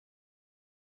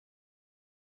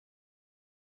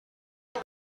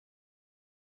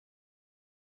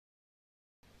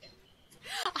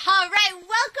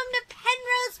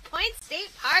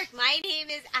My name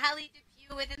is Allie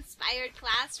Depew with Inspired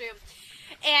Classroom.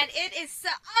 And it is so...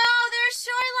 Oh, there's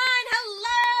Shoreline!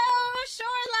 Hello,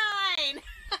 Shoreline!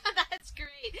 That's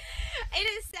great. It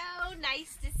is so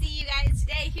nice to see you guys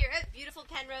today here at beautiful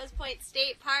Penrose Point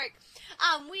State Park.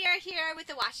 We are here with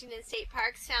the Washington State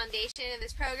Parks Foundation, and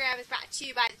this program is brought to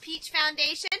you by the Peach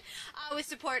Foundation with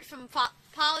support from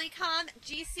Polycom,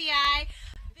 GCI,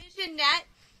 VisionNet,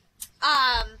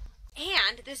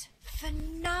 and this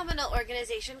phenomenal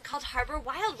organization called Harbor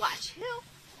Wild Watch. Who?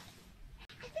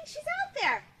 I think she's out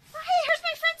there. Oh, hey, here's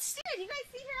my friend Stu. Do you guys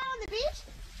see her out on the beach?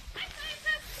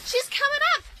 She's coming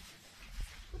up.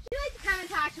 Would you like to come and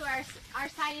talk to our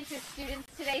scientist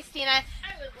students today, Stina?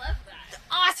 I would love that.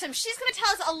 Awesome. She's going to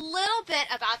tell us a little bit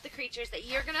about the creatures that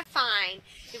you're going to find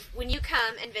when you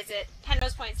come and visit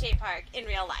Penrose Point State Park in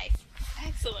real life.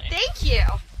 Excellent. Thank you.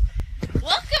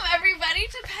 Welcome, everybody,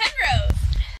 to Penrose.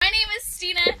 My name is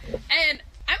Stina, and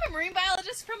I'm a marine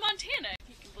biologist from Montana, if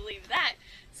you can believe that.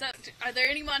 So, are there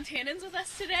any Montanans with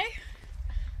us today?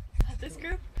 At this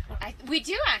group? We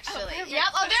do, actually. Oh, yep.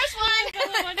 Oh, there's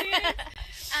one.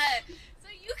 So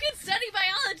you can study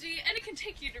biology, and it can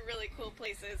take you to really cool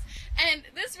places. And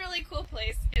this really cool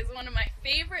place is one of my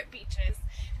favorite beaches,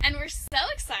 and we're so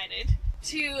excited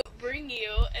to bring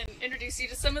you and introduce you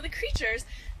to some of the creatures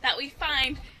that we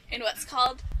find in what's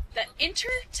called the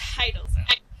intertidal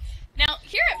zone. Now,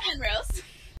 here at Penrose,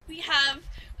 we have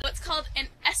what's called an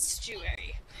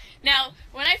estuary. Now,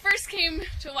 when I first came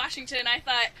to Washington, I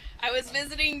thought I was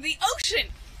visiting the ocean,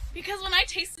 because when I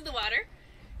tasted the water,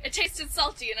 it tasted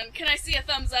salty. And can I see a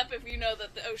thumbs up if you know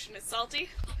that the ocean is salty?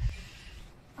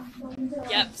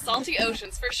 Yep, salty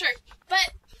oceans for sure.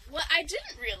 But what I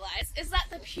didn't realize is that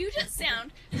the Puget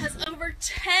Sound has over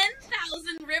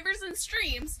 10,000 rivers and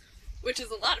streams, which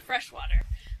is a lot of fresh water,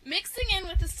 mixing in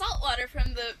with the salt water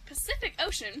from the Pacific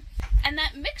Ocean, and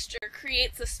that mixture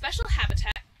creates a special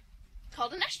habitat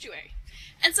called an estuary.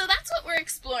 And so that's what we're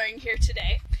exploring here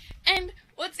today. And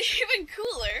what's even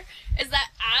cooler is that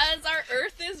as our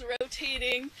Earth is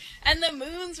rotating, and the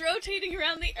moon's rotating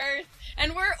around the Earth,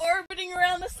 and we're orbiting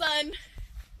around the sun,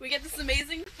 we get this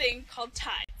amazing thing called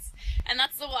tides. And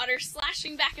that's the water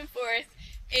slashing back and forth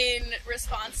in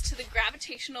response to the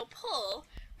gravitational pull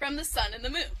from the sun and the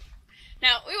moon.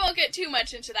 Now, we won't get too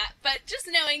much into that, but just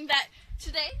knowing that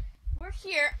today we're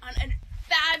here on a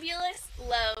fabulous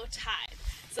low tide.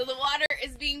 So the water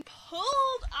is being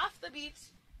pulled off the beach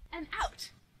and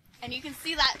out. And you can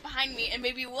see that behind me, and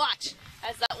maybe watch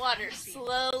as that water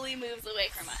slowly moves away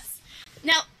from us.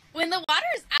 Now, when the water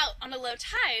is out on a low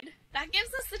tide, that gives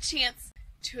us the chance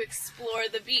to explore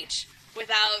the beach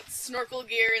without snorkel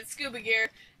gear and scuba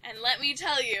gear. And let me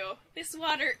tell you, this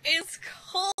water is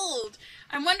cold.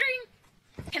 I'm wondering,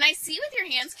 can I see with your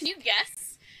hands? Can you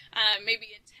guess? Maybe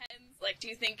in tens. Like, do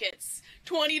you think it's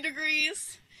 20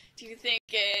 degrees? Do you think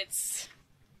it's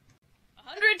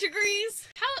 100 degrees?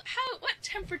 What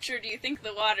temperature do you think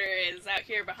the water is out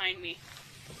here behind me?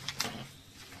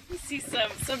 Let me see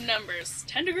some numbers.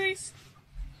 10 degrees?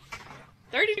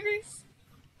 30 degrees?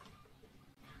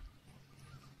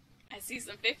 I see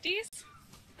some 50s.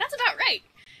 That's about right.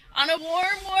 On a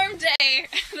warm day,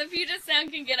 the Puget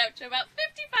Sound can get up to about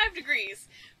 55 degrees,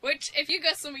 which, if you go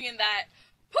swimming in that,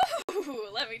 whoo,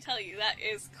 let me tell you, that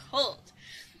is cold.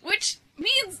 Which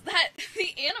means that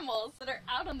the animals that are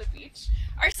out on the beach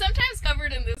are sometimes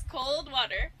covered in this cold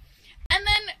water, and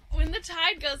then when the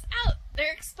tide goes out,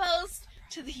 they're exposed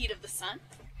to the heat of the sun,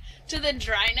 to the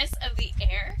dryness of the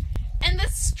air, and the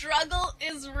struggle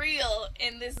is real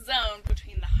in this zone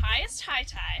between the highest high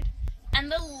tide and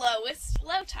the lowest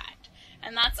low tide.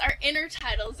 And that's our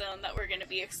intertidal zone that we're going to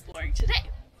be exploring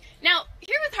today. Now,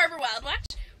 here with Harbor Wild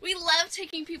Watch, we love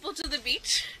taking people to the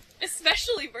beach,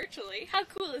 especially virtually. How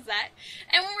cool is that?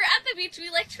 And when we're at the beach, we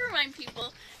like to remind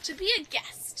people to be a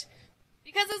guest.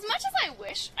 Because as much as I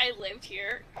wish I lived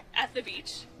here at the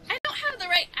beach, I don't have the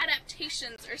right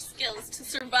adaptations or skills to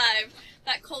survive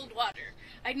that cold water.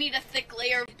 I need a thick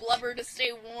layer of blubber to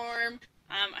stay warm.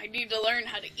 I need to learn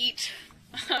how to eat.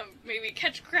 Maybe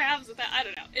catch crabs with that, I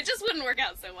don't know. It just wouldn't work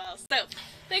out so well. So,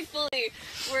 thankfully,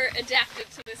 we're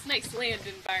adapted to this nice land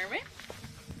environment.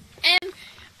 And,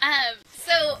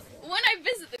 so, when I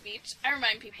visit the beach, I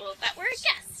remind people that we're a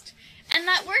guest. And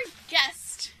that word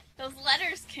guest, those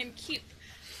letters can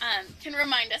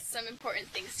remind us some important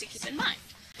things to keep in mind.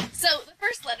 So, the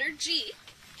first letter, G,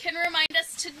 can remind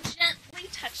us to gently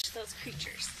touch those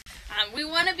creatures. We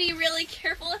want to be really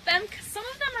careful with them, because some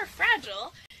of them are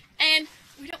fragile, and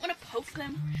we don't want to poke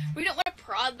them, we don't want to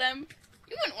prod them.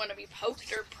 You wouldn't want to be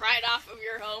poked or pried off of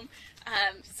your home.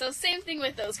 So same thing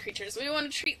with those creatures. We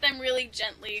want to treat them really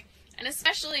gently, and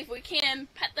especially if we can,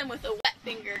 pet them with a wet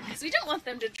finger because we don't want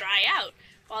them to dry out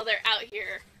while they're out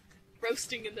here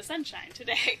roasting in the sunshine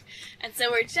today. And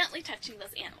so we're gently touching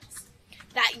those animals.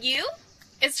 That U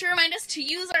is to remind us to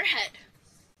use our head,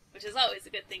 which is always a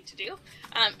good thing to do.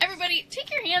 Everybody,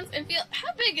 take your hands and feel,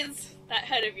 how big is that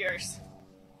head of yours?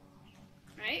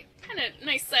 Right? Kind of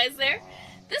nice size there.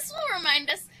 This will remind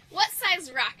us what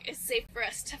size rock is safe for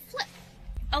us to flip.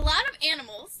 A lot of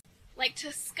animals like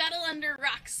to scuttle under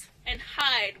rocks and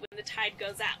hide when the tide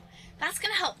goes out. That's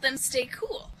going to help them stay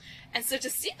cool. And so to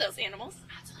see those animals,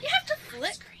 you have to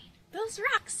flip those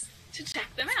rocks to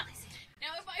check them out. Now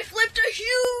if I flipped a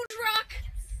huge rock,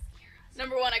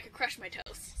 number one, I could crush my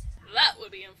toes. That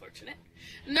would be unfortunate.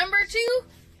 Number two,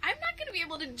 I'm not going to be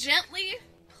able to gently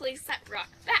place that rock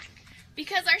back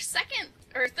because our second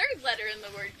or third letter in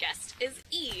the word guest is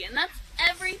E, and that's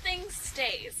everything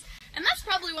stays. And that's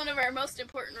probably one of our most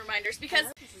important reminders because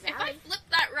if I flip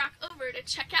that rock over to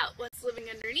check out what's living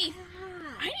underneath,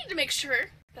 I need to make sure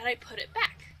that I put it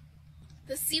back.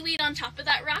 The seaweed on top of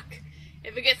that rock,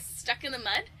 if it gets stuck in the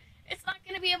mud, it's not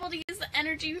going to be able to use the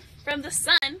energy from the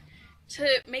sun to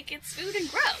make its food and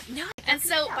grow. And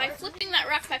so by flipping that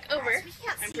rock back over,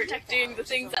 I'm protecting the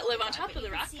things that live on top of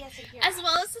the rock, as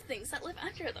well as the things that live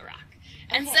under the rock.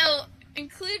 And so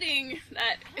included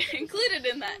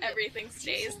in that everything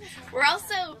stays, we're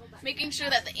also making sure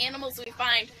that the animals we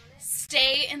find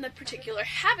stay in the particular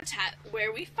habitat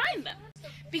where we find them.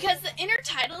 Because the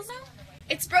intertidal zone,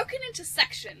 it's broken into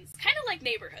sections, kind of like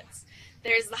neighborhoods.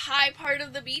 There's the high part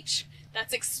of the beach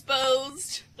that's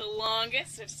exposed the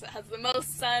longest. It has the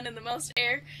most sun and the most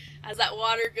air as that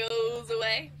water goes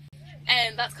away.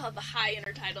 And that's called the high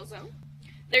intertidal zone.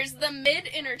 There's the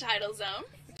mid-intertidal zone,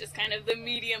 which is kind of the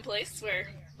medium place where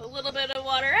a little bit of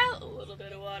water out, a little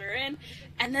bit of water in.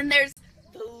 And then there's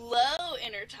the low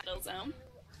intertidal zone,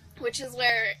 which is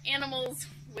where animals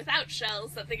without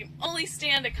shells, that they can only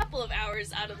stand a couple of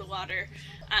hours out of the water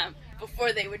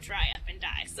before they would dry up and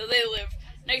die. So they live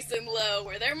nice and low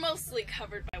where they're mostly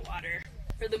covered by water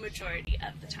for the majority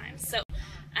of the time. So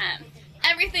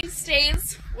everything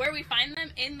stays where we find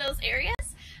them in those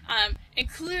areas,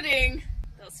 including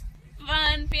those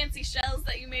fun, fancy shells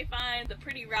that you may find, the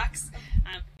pretty rocks.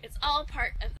 It's all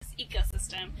part of this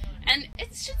ecosystem, and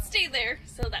it should stay there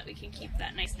so that we can keep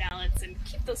that nice balance and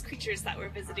keep those creatures that we're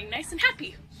visiting nice and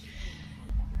happy.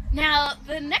 Now,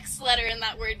 the next letter in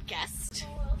that word guest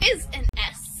is an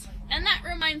S, and that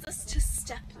reminds us to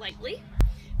step lightly.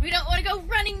 We don't want to go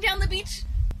running down the beach,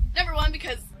 number one,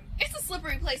 because it's a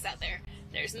slippery place out there.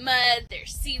 There's mud,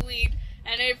 there's seaweed,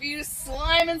 and if you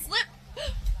slime and slip,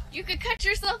 you could cut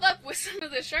yourself up with some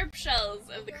of the sharp shells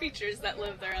of the creatures that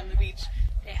live there on the beach.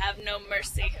 They have no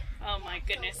mercy. Oh my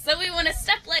goodness. So we want to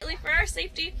step lightly for our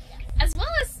safety, as well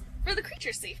as for the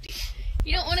creature's safety.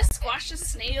 You don't want to squash a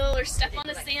snail or step on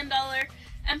a sand dollar.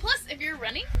 And plus, if you're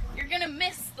running, you're going to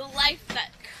miss the life that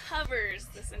covers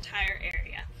this entire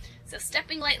area. So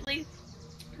stepping lightly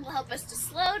will help us to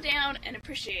slow down and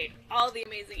appreciate all the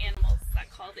amazing animals that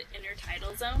call the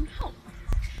intertidal zone home.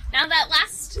 Now that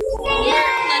last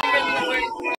letter in the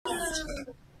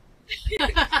word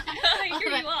I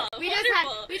hear you all. We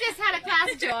just had a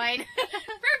pass join.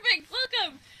 Perfect.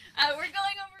 Welcome. We're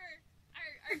going over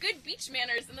our good beach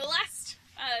manners, and the last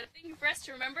thing for us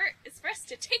to remember is for us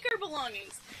to take our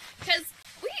belongings, because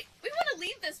we want to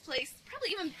leave this place probably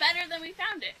even better than we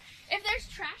found it. If there's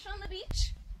trash on the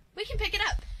beach, we can pick it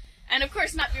up. And of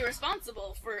course not be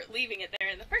responsible for leaving it there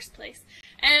in the first place.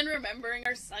 And remembering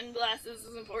our sunglasses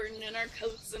is important, and our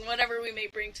coats and whatever we may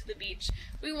bring to the beach.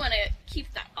 We want to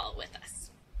keep that all with us.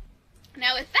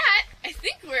 Now with that, I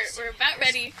think we're about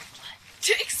ready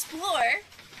to explore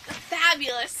the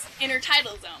fabulous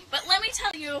intertidal zone. But let me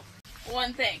tell you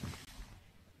one thing.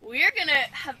 We're going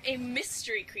to have a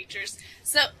mystery creatures.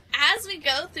 So as we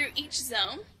go through each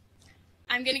zone,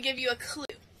 I'm going to give you a clue.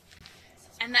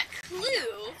 And that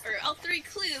clue, or all three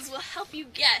clues, will help you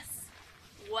guess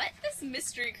what this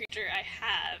mystery creature I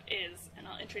have is, and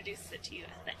I'll introduce it to you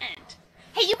at the end.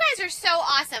 Hey, you guys are so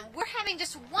awesome. We're having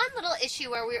just one little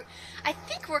issue where I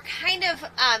think we're kind of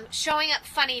showing up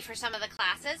funny for some of the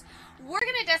classes. We're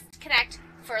going to disconnect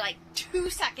for like 2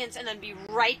 seconds and then be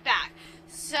right back.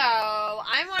 So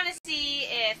I want to see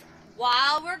if,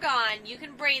 while we're gone, you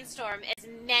can brainstorm as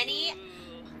many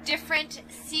different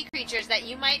sea creatures that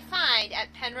you might find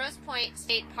at Penrose Point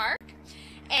State Park,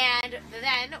 and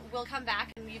then we'll come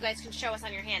back and you guys can show us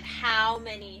on your hand how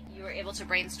many you were able to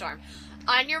brainstorm.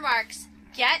 On your marks,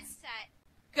 get set,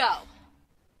 go.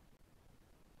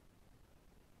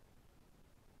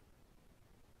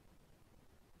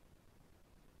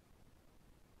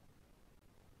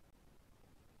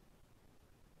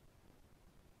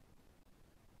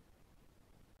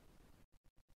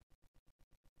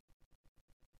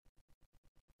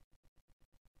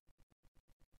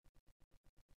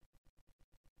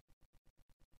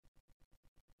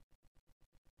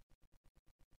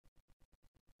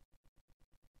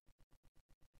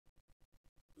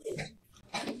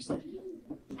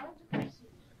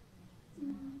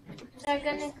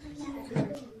 Okay,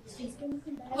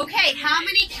 how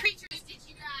many creatures did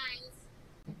you guys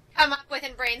come up with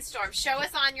and brainstorm? Show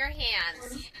us on your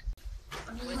hands.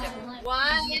 Was it 1, 2,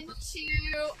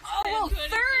 oh,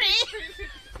 30?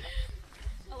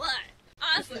 A lot.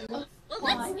 Awesome. Well,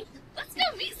 let's go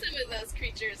meet some of those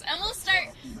creatures, and we'll start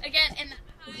again in the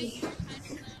high zone.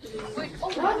 Right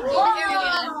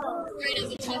at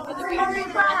the top of the page.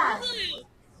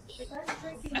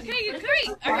 Okay, great.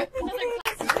 All right, another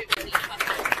class.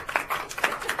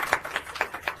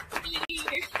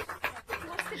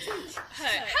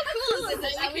 How cool is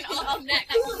it that we can all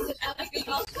connect?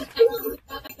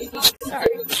 Sorry.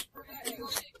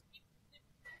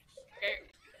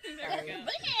 There we go.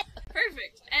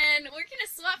 Perfect. And we're going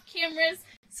to swap cameras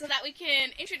so that we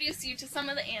can introduce you to some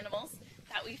of the animals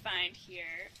that we find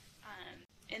here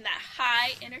in that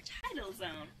high intertidal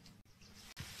zone.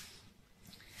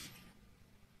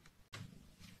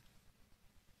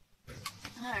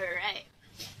 Alright.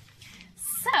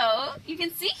 So, you can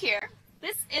see here,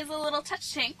 this is a little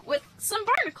touch tank with some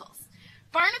barnacles.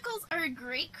 Barnacles are a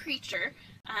great creature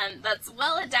that's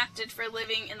well adapted for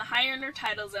living in the higher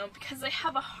intertidal zone because they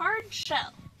have a hard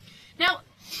shell. Now,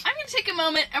 I'm going to take a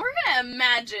moment and we're going to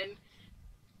imagine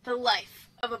the life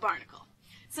of a barnacle.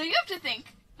 So you have to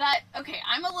think that, okay,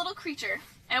 I'm a little creature,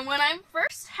 and when I'm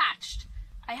first hatched,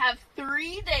 I have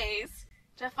 3 days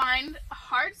to find a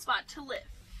hard spot to live.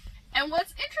 And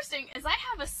what's interesting is I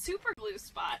have a super glue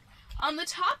spot on the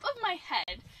top of my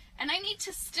head, and I need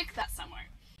to stick that somewhere.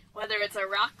 Whether it's a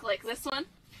rock like this one,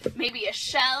 maybe a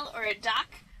shell or a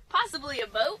dock, possibly a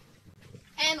boat.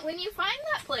 And when you find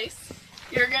that place,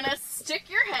 you're going to stick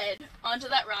your head onto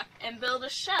that rock and build a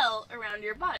shell around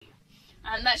your body.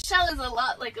 That shell is a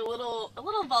lot like a little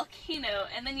volcano,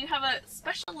 and then you have a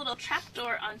special little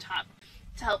trapdoor on top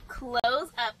to help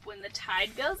close up when the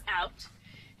tide goes out,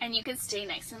 and you can stay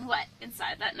nice and wet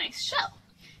inside that nice shell.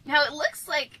 Now it looks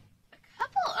like a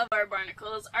couple of our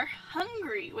barnacles are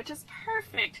hungry, which is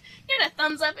perfect. Give it a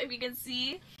thumbs up if you can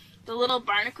see the little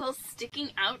barnacles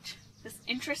sticking out, this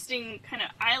interesting kind of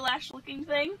eyelash looking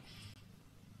thing.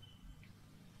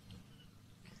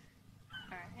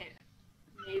 Alright,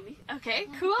 maybe. Okay,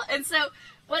 cool. And so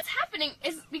what's happening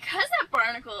is because that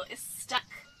barnacle is stuck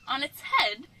on its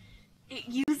head, it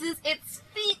uses its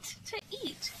feet to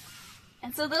eat.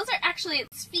 And so those are actually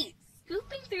its feet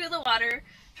scooping through the water,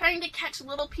 trying to catch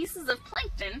little pieces of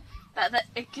plankton that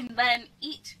it can then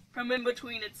eat from in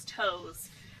between its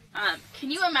toes. Can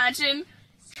you imagine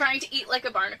trying to eat like a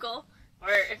barnacle?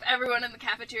 Or if everyone in the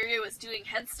cafeteria was doing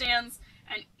headstands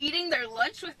and eating their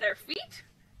lunch with their feet?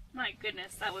 My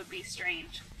goodness, that would be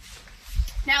strange.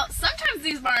 Now, sometimes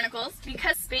these barnacles,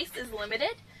 because space is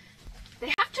limited,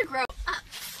 they have to grow up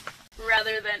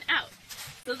rather than out.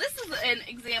 So this is an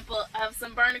example of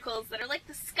some barnacles that are like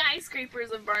the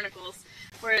skyscrapers of barnacles,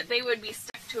 where they would be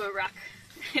stuck to a rock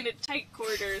in a tight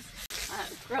quarters,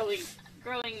 growing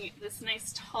this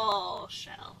nice tall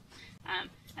shell. And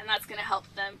that's going to help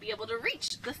them be able to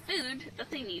reach the food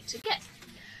that they need to get.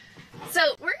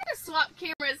 So we're going to swap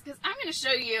cameras because I'm going to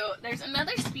show you there's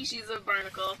another species of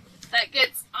barnacle that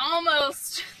gets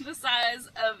almost the size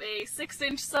of a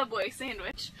 6-inch Subway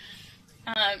sandwich.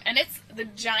 And it's the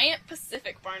giant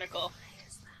Pacific barnacle.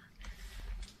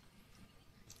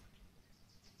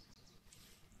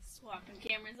 Swapping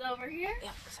cameras over here.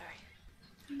 Yep, sorry.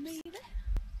 Made it.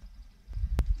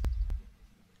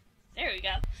 There we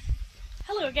go.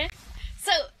 Hello again.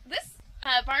 So this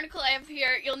barnacle I have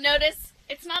here, you'll notice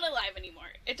it's not alive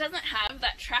anymore. It doesn't have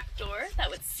that trap door that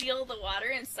would seal the water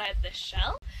inside the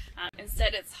shell.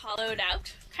 Instead it's hollowed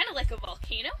out, kind of like a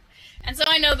volcano. And so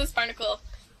I know this barnacle,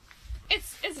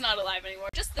 it's not alive anymore,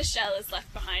 just the shell is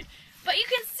left behind. But you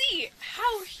can see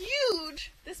how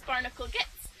huge this barnacle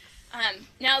gets.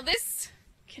 Now this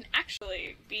can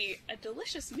actually be a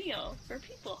delicious meal for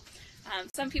people.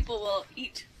 Some people will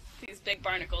eat these big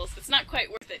barnacles. It's not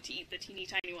quite worth it to eat the teeny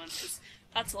tiny ones because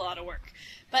that's a lot of work.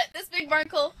 But this big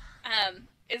barnacle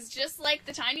is just like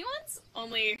the tiny ones,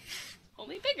 only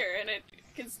bigger, and it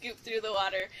can scoop through the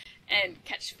water and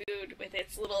catch food with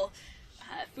its little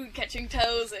food-catching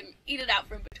toes and eat it out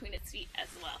from between its feet as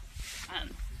well.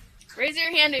 Raise your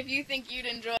hand if you think you'd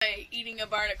enjoy eating a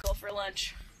barnacle for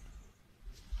lunch.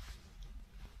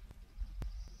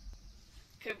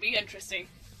 Could be interesting.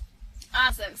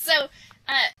 Awesome. So,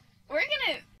 we're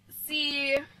going to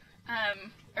see,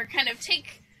 or kind of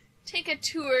take a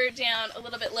tour down a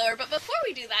little bit lower, but before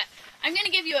we do that, I'm going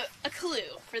to give you a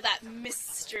clue for that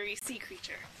mystery sea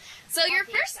creature. So your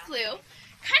first clue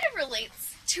kind of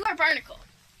relates to our barnacle.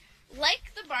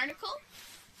 Like the barnacle,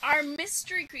 our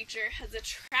mystery creature has a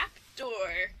trap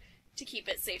door to keep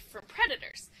it safe from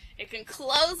predators. It can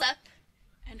close up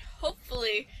and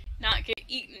hopefully not get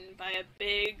eaten by a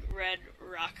big red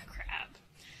rock crab.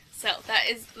 So that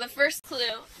is the first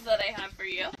clue that I have for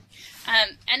you.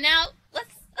 And now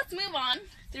let's move on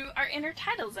through our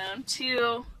intertidal zone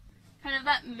to kind of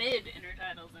that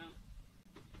mid-intertidal zone.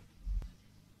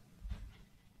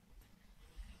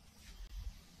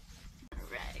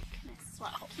 Alright, can I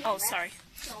swap? Oh, sorry.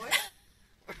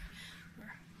 We're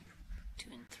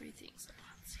doing 3 things at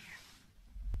once here.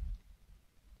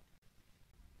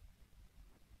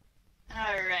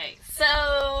 Alright,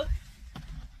 so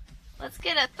let's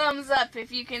get a thumbs up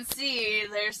if you can see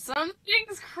there's some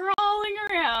things crawling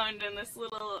around in this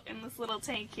little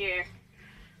tank here.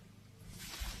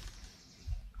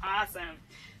 Awesome.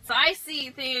 So I see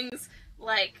things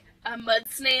like a mud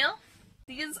snail.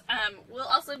 These will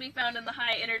also be found in the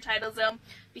high intertidal zone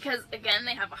because, again,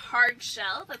 they have a hard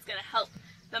shell that's going to help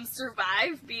them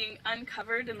survive being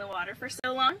uncovered in the water for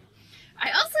so long.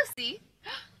 I also see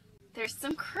there's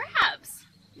some crabs.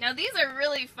 Now, these are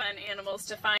really fun animals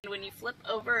to find when you flip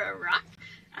over a rock.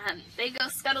 They go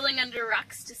scuttling under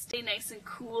rocks to stay nice and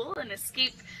cool and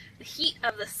escape the heat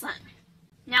of the sun.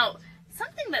 Now,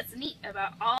 something that's neat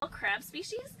about all crab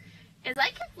species is I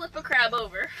can flip a crab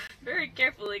over very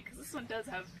carefully because this one does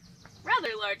have rather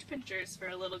large pinchers for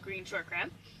a little green short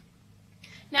crab.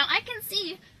 Now, I can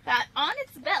see that on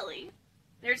its belly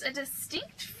there's a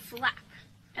distinct flap,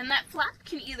 and that flap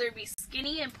can either be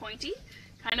skinny and pointy,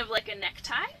 kind of like a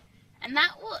necktie, and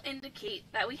that will indicate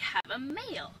that we have a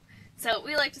male. So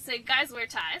we like to say guys wear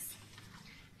ties.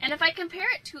 And if I compare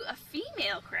it to a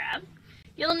female crab,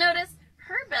 you'll notice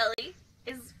her belly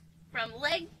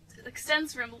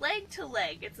extends from leg to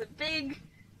leg. It's a big,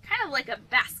 kind of like a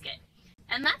basket.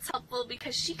 And that's helpful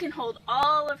because she can hold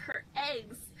all of her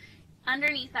eggs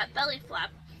underneath that belly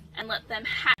flap and let them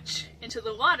hatch into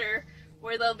the water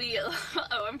where they'll be,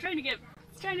 oh,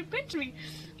 it's trying to pinch me.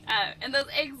 And those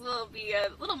eggs will be a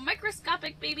little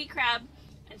microscopic baby crab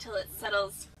until it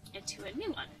settles into a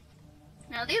new one.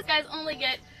 Now these guys only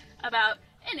get about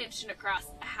an inch and across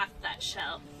half that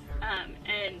shell,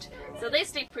 and so they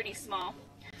stay pretty small.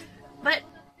 But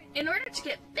in order to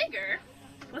get bigger,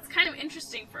 what's kind of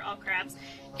interesting for all crabs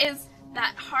is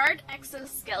that hard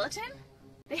exoskeleton,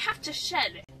 they have to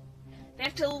shed it. They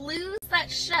have to lose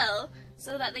that shell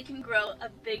so that they can grow a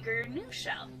bigger new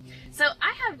shell. So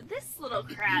I have this little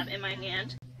crab in my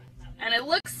hand, and it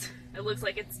looks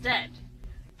like it's dead.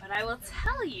 But I will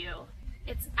tell you,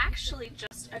 it's actually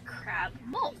just a crab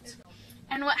molt.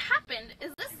 And what happened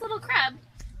is this little crab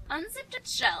unzipped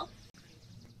its shell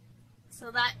so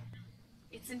that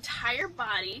its entire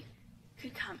body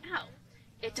could come out.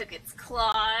 It took its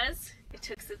claws, it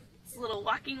took its little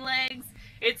walking legs,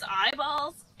 its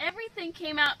eyeballs, everything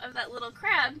came out of that little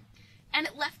crab, and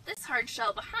it left this hard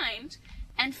shell behind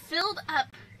and filled up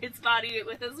its body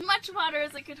with as much water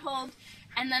as it could hold,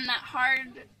 and then that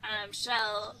hard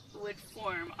shell would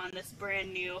form on this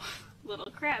brand new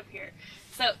little crab here.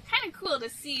 So kind of cool to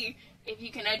see if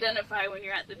you can identify when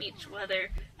you're at the beach whether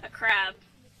a crab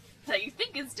that you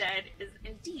think is dead is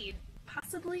indeed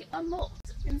possibly a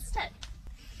molt instead.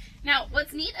 Now,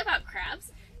 what's neat about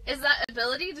crabs is that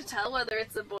ability to tell whether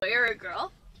it's a boy or a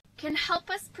girl can help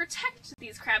us protect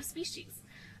these crab species.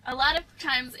 A lot of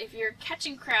times if you're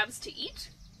catching crabs to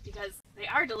eat, because they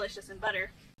are delicious in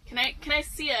butter, can I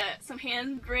see some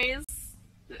hand raise?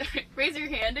 Raise your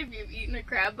hand if you've eaten a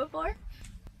crab before.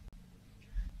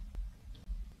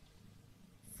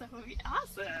 So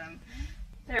awesome.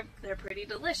 They're pretty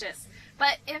delicious.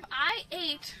 But if I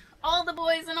ate all the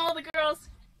boys and all the girls,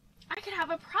 I could have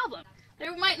a problem.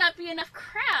 There might not be enough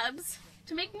crabs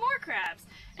to make more crabs.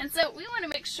 And so we want to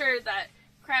make sure that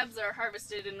crabs are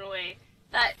harvested in a way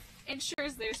that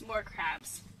ensures there's more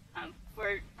crabs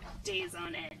for days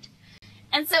on end.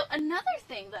 And so another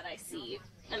thing that I see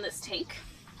in this tank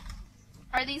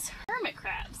are these hermit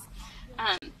crabs.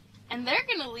 And they're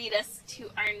going to lead us to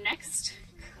our next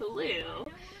clue.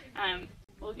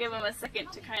 We'll give them a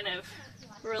second to kind of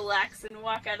relax and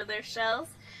walk out of their shells.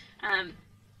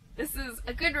 This is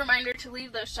a good reminder to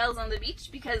leave those shells on the beach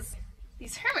because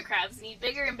these hermit crabs need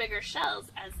bigger and bigger shells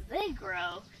as they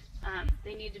grow.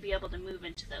 They need to be able to move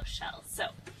into those shells. So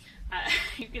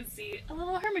you can see a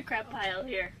little hermit crab pile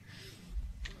here.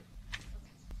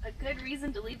 A good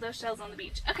reason to leave those shells on the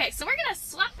beach. Okay, so we're going to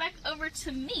swap back over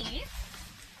to me.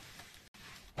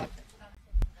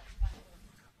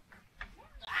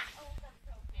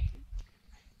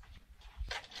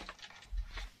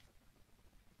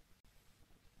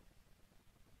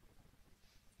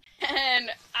 And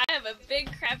I have a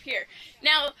big crab here.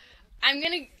 Now, I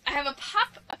have a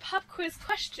pop quiz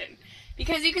question.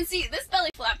 because you can see this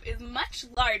belly flap is much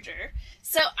larger.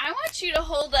 So I want you to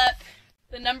hold up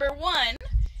the number 1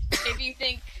 if you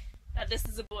think that this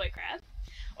is a boy crab,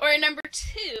 or number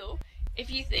 2 if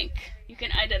you think you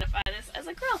can identify this as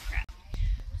a girl crab.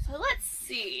 So let's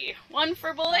see. 1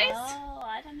 for boys. Oh,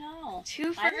 I don't know.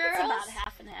 2 for I think girls. it's about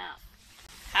half and half.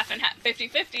 Half and half.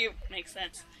 50-50 makes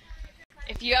sense.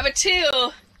 If you have a 2,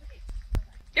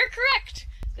 you're correct.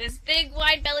 This big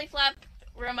wide belly flap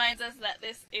reminds us that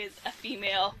this is a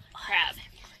female crab.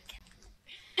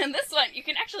 And this one, you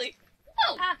can actually...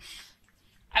 Oh!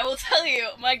 I will tell you,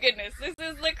 my goodness, this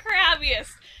is the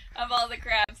crabbiest of all the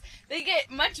crabs. They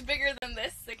get much bigger than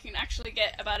this. They can actually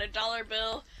get about a $1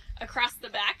 bill across the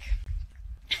back.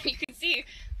 You can see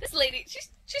this lady,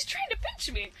 she's trying to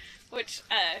pinch me, which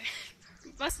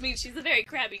must mean she's a very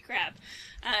crabby crab.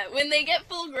 When they get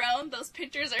full grown, those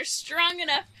pinchers are strong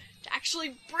enough to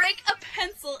actually break a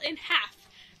pencil in half,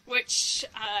 which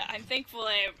I'm thankful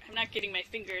I'm not getting my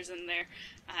fingers in there.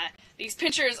 These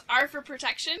pinchers are for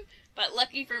protection, but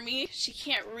lucky for me, she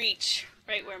can't reach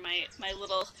right where my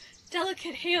little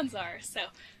delicate hands are, so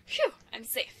phew, I'm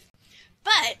safe.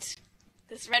 But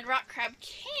this red rock crab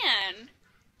can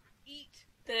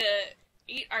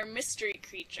eat our mystery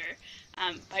creature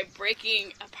by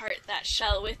breaking apart that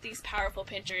shell with these powerful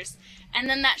pinchers, and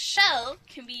then that shell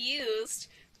can be used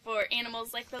for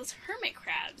animals like those hermit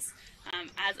crabs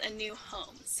as a new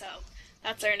home. So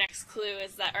that's our next clue,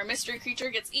 is that our mystery creature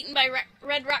gets eaten by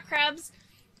red rock crabs,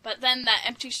 but then that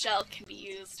empty shell can be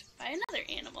used by another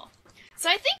animal. So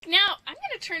I think now I'm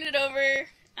going to turn it over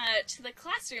to the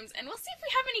classrooms, and we'll see if we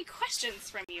have any questions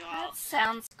from you all. That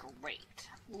sounds great.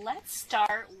 Let's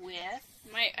start with...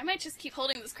 I might just keep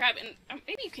holding this crab, and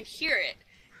maybe you can hear it.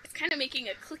 It's kind of making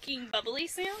a clicking, bubbly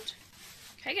sound.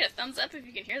 Can I get a thumbs up if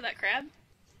you can hear that crab?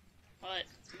 While it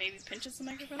maybe pinches the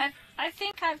microphone? I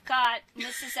think I've got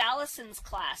Mrs. Allison's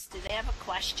class. Do they have a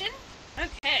question?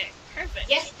 Okay, perfect.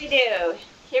 Yes, we do.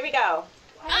 Here we go.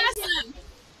 Awesome!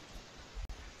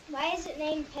 Why is it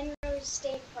named Penrose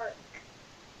State Park?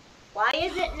 Why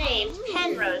is it named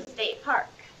Penrose State Park?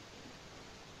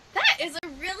 That is a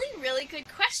really, really good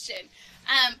question.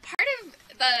 Part of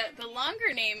the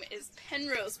longer name is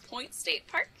Penrose Point State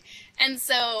Park, and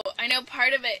so I know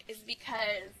part of it is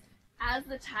because as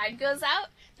the tide goes out,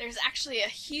 there's actually a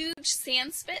huge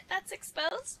sand spit that's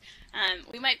exposed.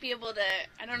 We might be able to,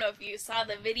 I don't know if you saw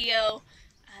the video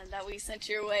that we sent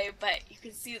your way, but you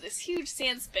can see this huge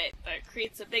sand spit that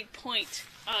creates a big point.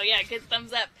 Oh yeah, good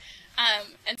thumbs up.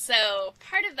 And so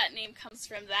part of that name comes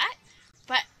from that,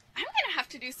 but I'm going to have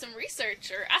to do some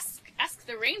research or ask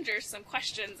the rangers some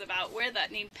questions about where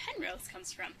that name Penrose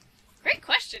comes from. Great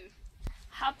question.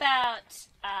 How about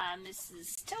Mrs.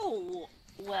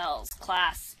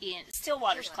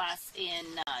 Stillwater's class in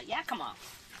Yakima?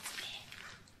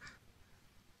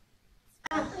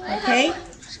 Okay.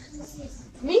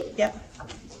 Me? Yep.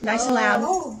 Nice and loud.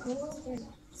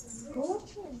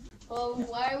 Well,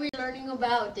 why are we learning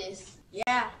about this?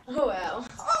 Yeah. Oh, well.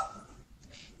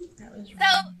 That was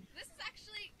So this is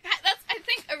actually, that's I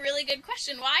think a really good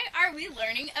question. Why are we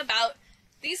learning about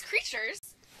these creatures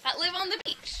that live on the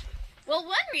beach? Well,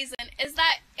 one reason is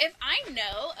that if I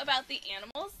know about the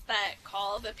animals that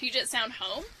call the Puget Sound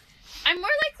home, I'm more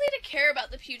likely to care about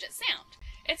the Puget Sound.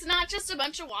 It's not just a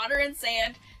bunch of water and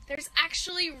sand. There's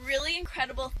actually really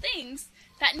incredible things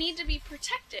that need to be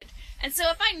protected. And so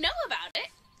if I know about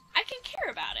it, I can care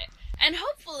about it. And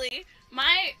hopefully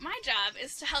my job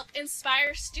is to help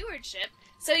inspire stewardship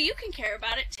so you can care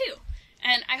about it too.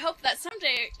 And I hope that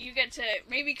someday you get to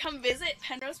maybe come visit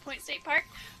Penrose Point State Park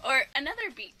or another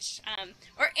beach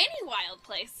or any wild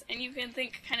place, and you can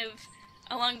think kind of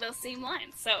along those same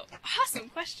lines. So, awesome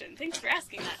question. Thanks for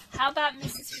asking that. How about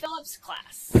Mrs. Phillips'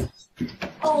 class? We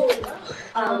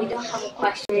don't have a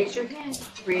question. Raise your hand.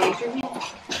 Raise your hand.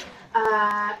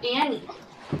 Annie.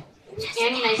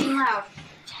 Annie, nice and loud.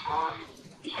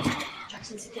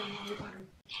 Jackson, sit down.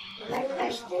 My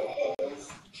question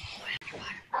is,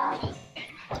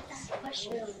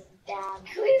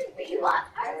 can we rewatch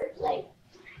our,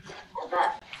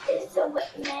 about, is the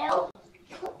male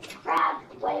crab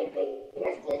way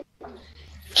bigger than...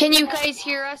 Can you guys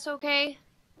hear us okay?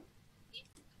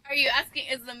 Are you asking,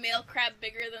 is the male crab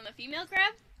bigger than the female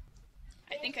crab?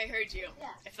 I think I heard you.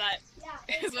 Yeah. If that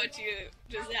is what you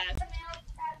just asked. The male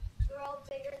crab grow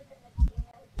bigger than the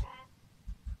female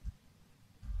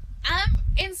crab?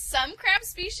 In some crab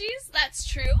species, that's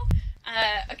true.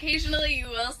 Occasionally you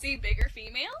will see bigger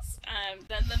females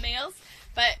than the males,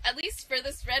 but at least for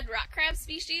this red rock crab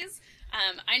species,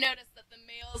 I noticed that the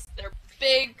males, their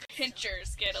big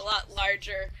pinchers get a lot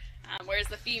larger whereas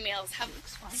the females have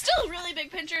still really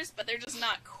big pinchers, but they're just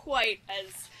not quite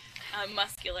as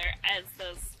muscular as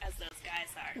those guys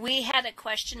are. We had a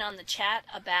question on the chat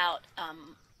about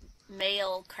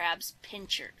male crabs'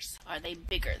 pinchers. Are they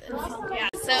bigger than female? Yeah,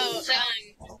 so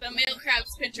the male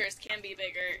crab's pinchers can be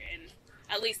bigger in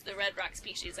at least the red rock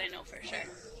species, I know for sure.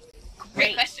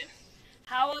 Great question.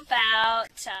 How about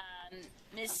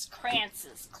Miss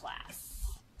Krantz's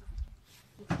class?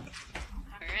 All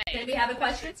right. Did we have a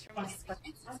question?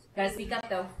 Gotta speak up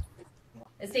though.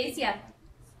 Estacia.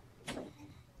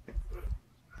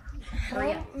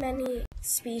 How many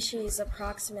species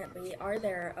approximately are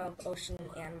there of ocean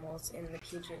animals in the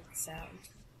Puget Sound?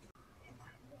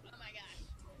 Oh my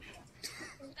gosh.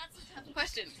 That's a tough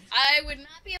question. I would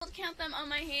not be able to count them on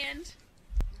my hand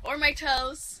or my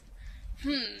toes.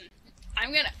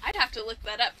 I'd have to look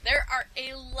that up. There are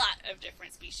a lot of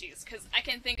different species, because I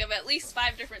can think of at least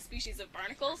 5 different species of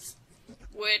barnacles,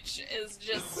 which is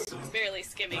just barely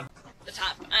skimming the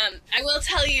top. I will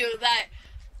tell you that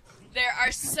there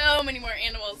are so many more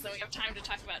animals than we have time to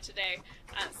talk about today.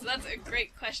 So that's a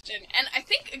great question, and I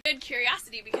think a good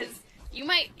curiosity, because you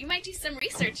might do some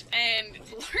research and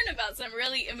learn about some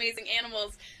really amazing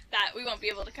animals that we won't be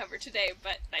able to cover today,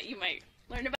 but that you might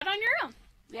learn about on your own.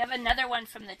 We have another one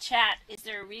from the chat. Is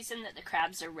there a reason that the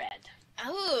crabs are red?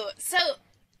 Oh, so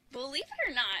believe it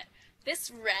or not,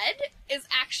 this red is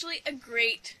actually a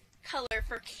great color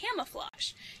for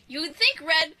camouflage. You would think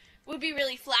red would be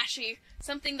really flashy,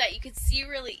 something that you could see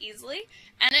really easily,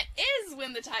 and it is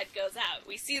when the tide goes out.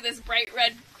 We see this bright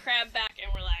red crab back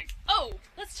and we're like, oh,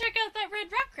 let's check out that red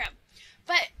rock crab.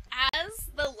 But as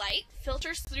the light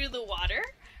filters through the water,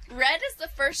 red is the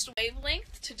first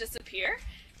wavelength to disappear.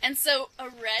 And so a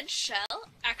red shell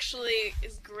actually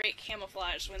is great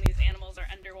camouflage when these animals are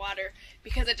underwater,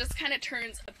 because it just kind of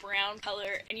turns a brown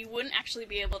color and you wouldn't actually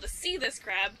be able to see this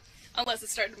crab unless it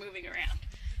started moving around.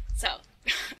 So,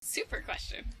 super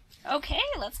question. Okay,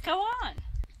 let's go on.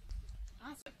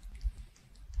 Awesome.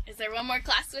 Is there one more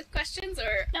class with questions,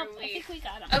 or No, are we... I think we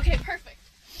got them. Okay, perfect.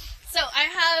 So I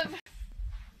have,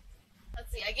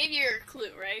 let's see, I gave you your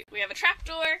clue, right? We have a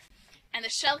trapdoor, and the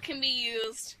shell can be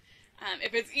used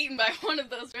if it's eaten by one of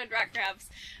those red rock crabs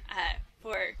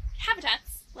for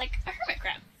habitats like a hermit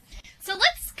crab. So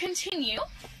let's continue.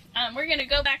 We're going to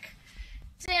go back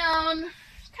down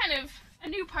kind of a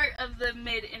new part of the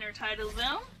mid-intertidal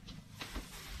zone.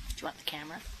 Do you want the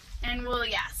camera? And we'll,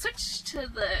 switch to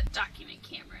the document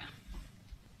camera.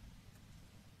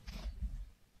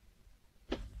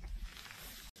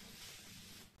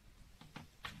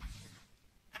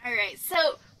 Alright,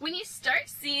 so when you start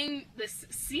seeing this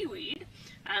seaweed,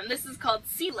 this is called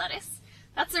sea lettuce.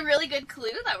 That's a really good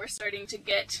clue that we're starting to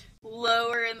get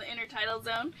lower in the intertidal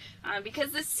zone,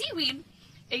 because this seaweed,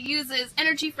 it uses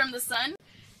energy from the sun,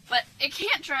 but it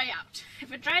can't dry out.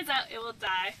 If it dries out, it will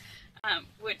die,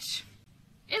 which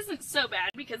isn't so bad,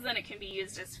 because then it can be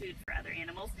used as food for other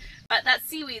animals. But that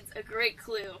seaweed's a great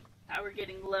clue that we're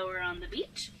getting lower on the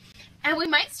beach. And we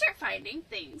might start finding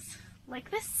things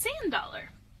like this sand dollar.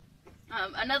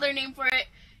 Another name for it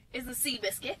is a sea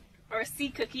biscuit, or a sea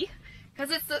cookie, because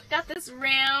it's got this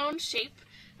round shape,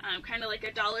 kind of like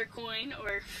a dollar coin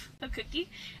or a cookie.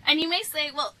 And you may say,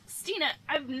 well, Stina,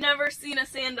 I've never seen a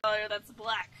sand dollar that's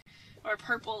black or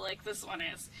purple like this one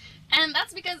is. And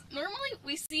that's because normally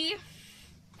we see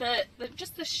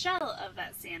just the shell of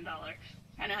that sand dollar.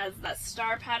 Kind of has that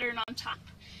star pattern on top,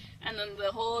 and then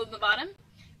the hole in the bottom.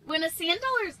 When a sand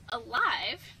dollar's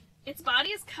alive, its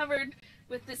body is covered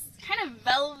with this kind of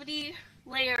velvety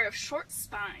layer of short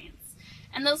spines.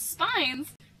 And those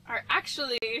spines are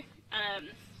actually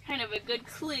kind of a good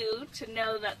clue to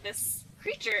know that this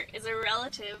creature is a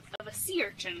relative of a sea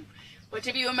urchin, which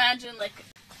if you imagine like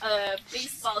a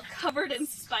baseball covered in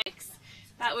spikes,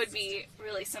 that would be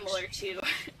really similar to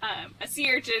a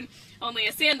sea urchin, only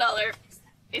a sand dollar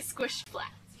is squished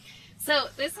flat. So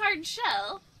this hard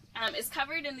shell is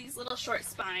covered in these little short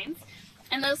spines,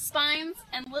 and those spines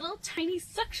and little tiny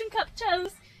suction cup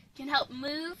toes can help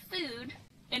move food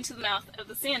into the mouth of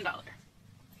the sand dollar.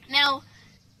 Now,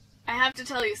 I have to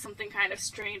tell you something kind of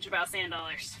strange about sand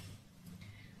dollars.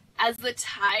 As the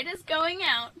tide is going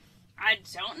out, I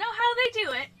don't know how they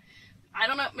do it. I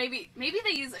don't know, maybe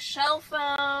they use a shell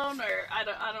phone, or I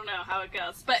don't know how it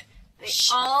goes, but they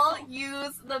all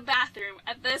use the bathroom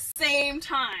at the same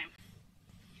time.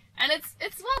 And it's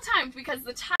well timed, because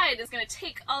the tide is going to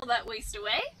take all that waste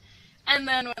away, and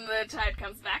then when the tide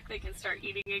comes back, they can start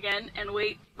eating again and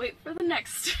wait for the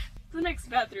next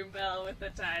bathroom bell with the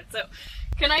tide. So,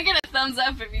 can I get a thumbs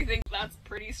up if you think that's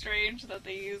pretty strange that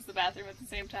they use the bathroom at the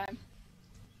same time?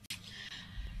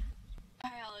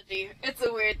 Biology Biology. It's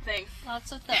a weird thing.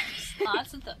 Lots of thumbs.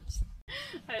 Lots of thumbs.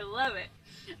 I love it.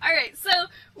 All right, so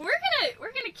we're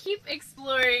gonna keep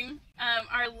exploring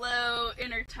our low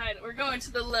intertidal. We're going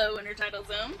to the low intertidal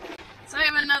zone. So I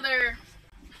have another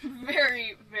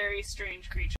very, very strange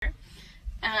creature,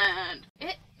 and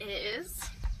it is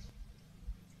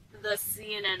the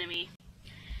sea anemone.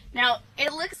 Now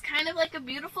it looks kind of like a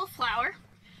beautiful flower,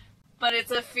 but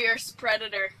it's a fierce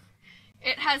predator.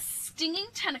 It has stinging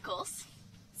tentacles.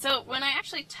 So when I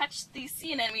actually touch these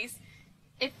sea anemones,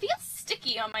 it feels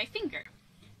sticky on my finger.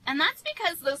 And that's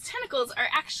because those tentacles are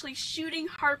actually shooting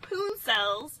harpoon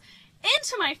cells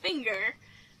into my finger.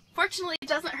 Fortunately, it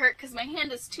doesn't hurt because my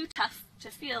hand is too tough to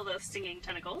feel those stinging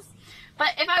tentacles.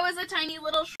 But if I was a tiny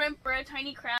little shrimp or a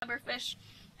tiny crab or fish,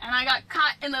 and I got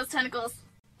caught in those tentacles,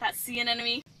 that sea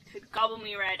anemone could gobble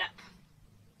me right up.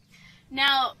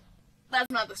 Now,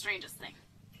 that's not the strangest thing.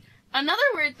 Another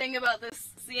weird thing about this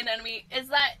sea anemone is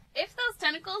that if those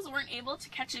tentacles weren't able to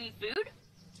catch any food,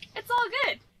 it's all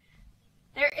good.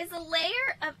 There is a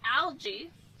layer of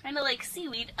algae, kind of like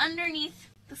seaweed, underneath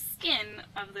the skin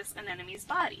of this anemone's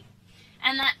body.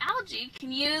 And that algae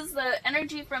can use the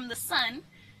energy from the sun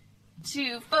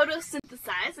to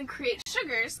photosynthesize and create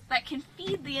sugars that can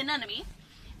feed the anemone.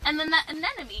 And then that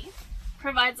anemone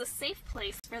provides a safe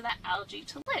place for that algae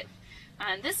to live.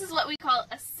 And this is what we call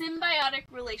a symbiotic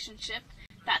relationship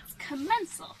that's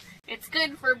commensal. It's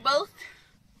good for both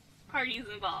parties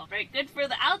involved, right? Good for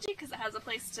the algae because it has a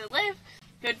place to live.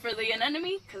 Good for the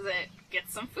anemone because it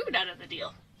gets some food out of the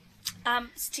deal.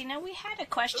 Stina, we had a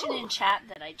question in chat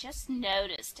that I just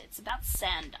noticed. It's about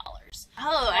sand dollars.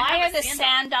 Oh, why are the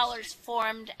sand dollars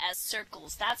formed as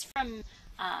circles? That's from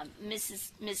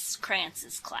Miss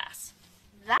Krantz's class.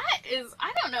 That is,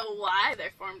 I don't know why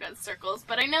they're formed as circles,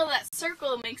 but I know that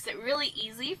circle makes it really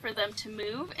easy for them to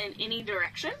move in any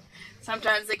direction.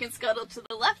 Sometimes they can scuttle to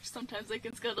the left, sometimes they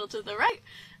can scuttle to the right.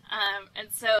 And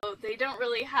so they don't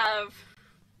really have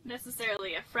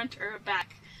necessarily a front or a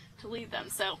back to lead them.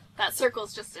 So that circle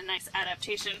is just a nice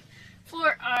adaptation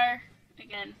for our,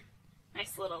 again,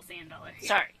 nice little sand dollar here.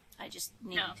 Sorry, I just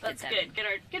need to that's get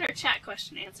good. Get our chat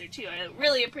question answered too. I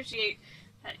really appreciate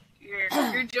that you're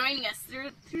joining us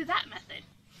through that method.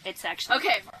 It's actually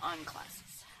okay for on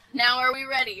classes. Now, are we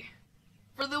ready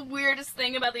for the weirdest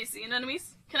thing about these sea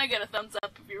anemones? Can I get a thumbs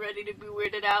up if you're ready to be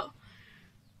weirded out?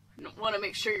 I want to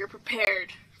make sure you're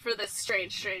prepared for this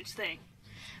strange, strange thing.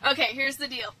 Okay, here's the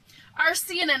deal. Our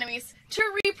sea anemones, to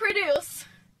reproduce,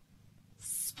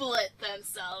 split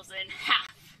themselves in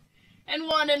half. And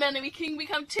one anemone can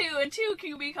become 2, and 2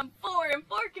 can become 4, and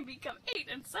 4 can become 8,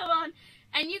 and so on.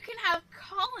 And you can have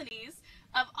colonies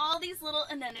of all these little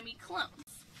anemone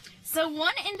clones. So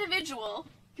one individual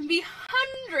can be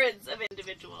hundreds of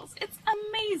individuals. It's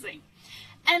amazing.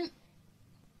 And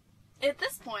at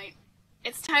this point,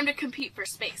 it's time to compete for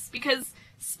space, because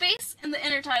space in the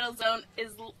intertidal zone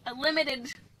is a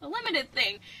limited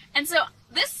thing. And so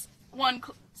this one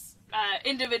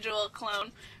individual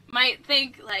clone might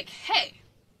think like, hey,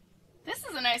 this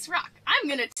is a nice rock. I'm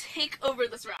going to take over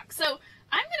this rock. So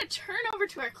I'm going to turn over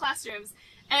to our classrooms,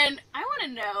 and I want to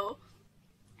know,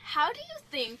 how do you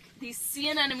think these sea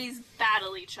anemones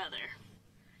battle each other?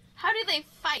 How do they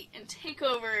fight and take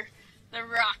over the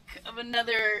rock of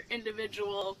another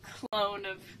individual clone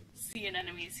of sea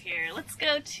anemones here? Let's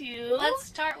go to... Let's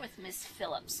start with Miss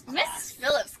Phillips' class. Miss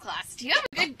Phillips' class. Do you have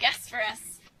a good guess for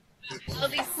us? Oh,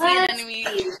 these sea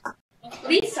anemones.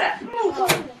 Lisa.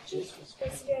 Oh,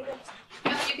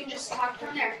 You can just talk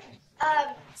from there.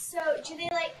 So do they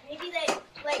maybe they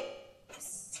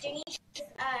sting each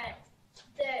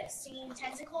the stinging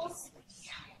tentacles?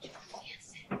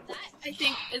 That, I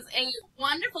think, is a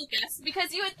wonderful guess,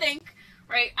 because you would think,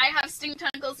 right, I have stinging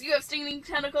tentacles, you have stinging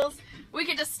tentacles, we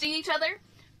could just sting each other,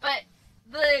 but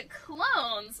the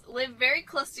clones live very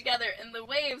close together, and the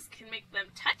waves can make them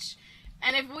touch,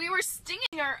 and if we were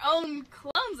stinging our own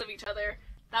clones of each other,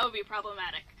 that would be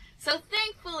problematic. So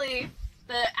thankfully,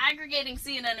 the aggregating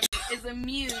sea anemone is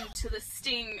immune to the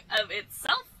sting of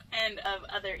itself and of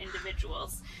other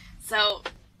individuals. So,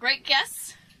 great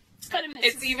guess.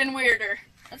 It's even weirder.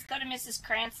 Let's go to Mrs.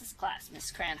 Krantz's class.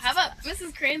 Miss Krantz's How about class.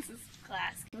 Mrs. Krantz's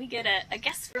class? Can we get a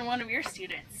guess from one of your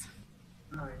students?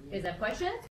 Is that a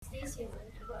question? Stacy,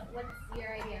 What's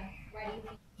your idea? Why do you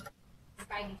think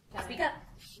Speak up.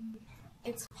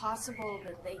 it's possible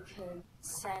that they could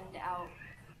send out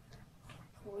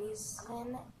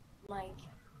poison like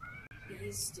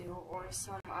bees do or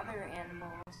some other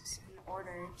animals in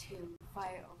order to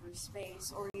fight over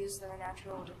space, or use their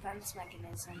natural defense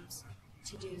mechanisms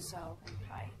to do so and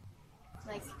fight.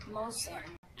 Like most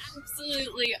animals.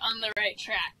 Absolutely on the right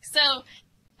track. So,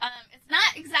 It's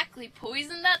not exactly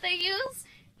poison that they use.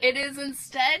 It is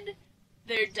instead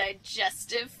their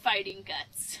digestive fighting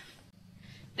guts.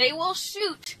 They will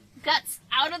shoot guts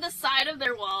out of the side of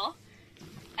their wall,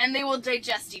 and they will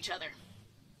digest each other.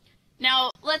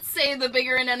 Now, let's say the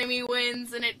bigger an enemy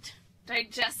wins and it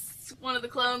digests one of the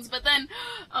clones, but then,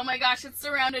 oh my gosh, it's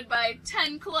surrounded by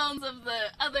 10 clones of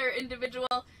the other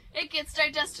individual. It gets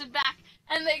digested back,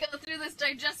 and they go through this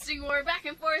digesting war back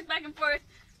and forth,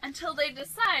 until they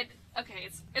decide, okay,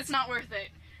 it's not worth it.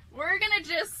 We'll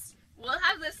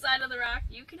have this side of the rock,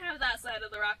 you can have that side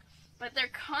of the rock, but they're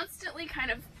constantly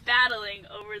kind of battling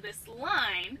over this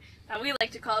line that we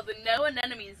like to call the no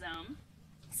anemone zone.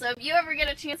 So if you ever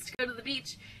get a chance to go to the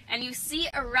beach and you see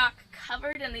a rock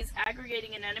covered in these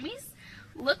aggregating anemones,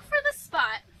 look for the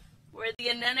spot where the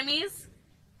anemones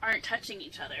aren't touching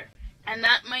each other. And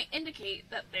that might indicate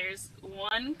that there's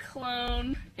one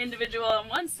clone individual on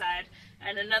one side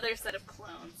and another set of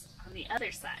clones on the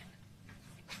other side.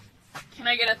 Can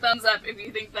I get a thumbs up if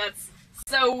you think that's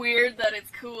so weird that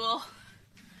it's cool?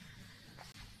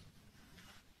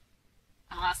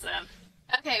 Awesome.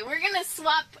 Okay, we're going to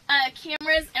swap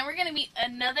cameras, and we're going to meet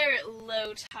another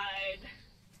low tide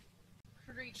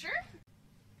creature.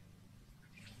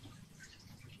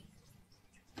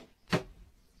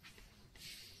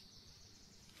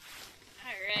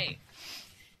 Alright.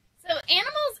 So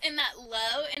animals in that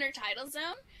low intertidal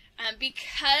zone,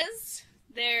 because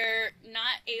they're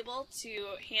not able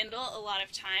to handle a lot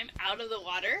of time out of the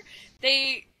water,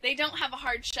 they don't have a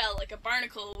hard shell like a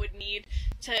barnacle would need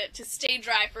to stay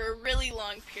dry for a really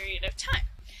long period of time.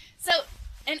 So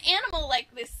an animal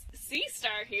like this sea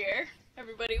star here,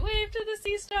 everybody wave to the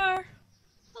sea star,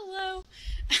 hello,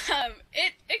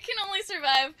 it can only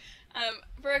survive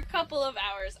for a couple of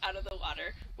hours out of the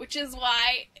water, which is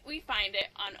why we find it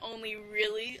on only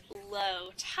really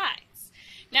low tides.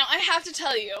 Now I have to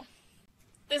tell you,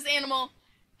 this animal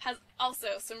has also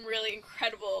some really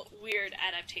incredible, weird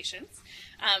adaptations.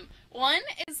 One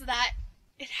is that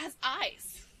it has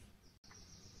eyes.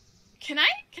 Can I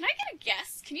get a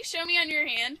guess? Can you show me on your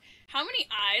hand how many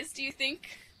eyes do you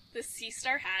think the sea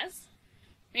star has?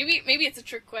 Maybe it's a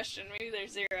trick question. Maybe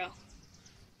there's 0.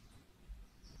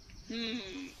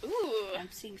 Ooh. I'm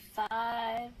seeing 5.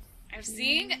 I'm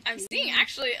seeing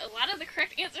actually a lot of the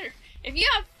correct answer. If you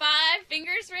have 5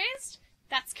 fingers raised,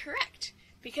 that's correct.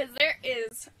 Because there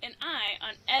is an eye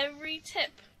on every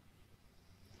tip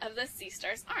of the sea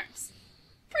star's arms.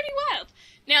 Pretty wild.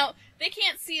 Now, they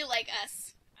can't see like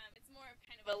us. It's more of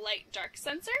kind of a light-dark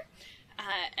sensor,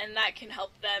 and that can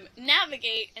help them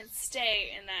navigate and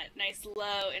stay in that nice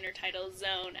low intertidal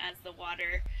zone as the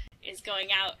water is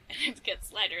going out and it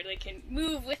gets lighter. They can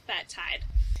move with that tide.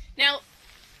 Now,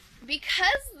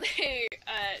 because they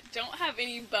don't have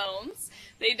any bones,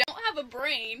 they don't have a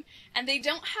brain, and they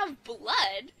don't have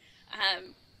blood,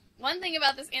 one thing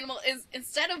about this animal is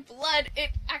instead of blood, it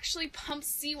actually pumps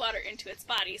seawater into its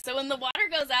body. So when the water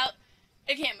goes out,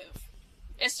 it can't move.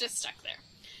 It's just stuck there.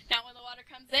 Now when the water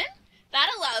comes in, that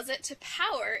allows it to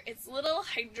power its little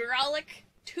hydraulic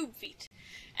tube feet.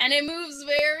 And it moves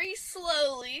very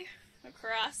slowly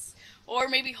across, or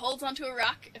maybe holds onto a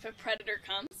rock if a predator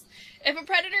comes. If a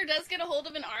predator does get a hold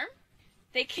of an arm,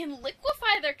 they can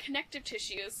liquefy their connective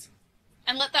tissues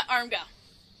and let that arm go.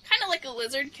 Kind of like a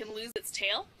lizard can lose its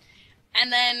tail,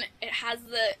 and then it has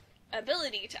the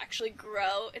ability to actually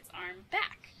grow its arm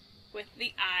back, with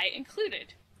the eye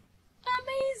included.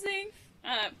 Amazing!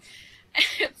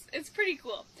 It's pretty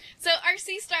cool. So our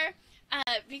sea star,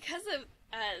 because of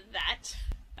that,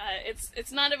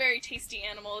 it's not a very tasty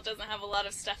animal. It doesn't have a lot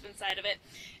of stuff inside of it.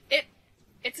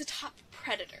 It's a top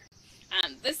predator.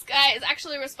 This guy is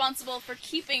actually responsible for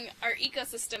keeping our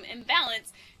ecosystem in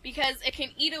balance because it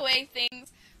can eat away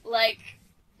things like,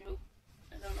 I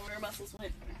don't know where mussels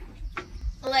went.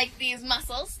 Like these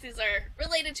mussels. These are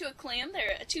related to a clam.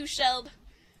 They're a 2-shelled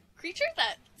creature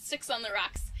that sticks on the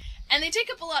rocks. And they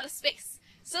take up a lot of space.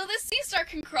 So this sea star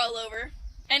can crawl over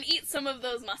and eat some of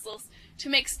those mussels to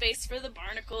make space for the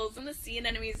barnacles and the sea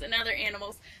anemones and other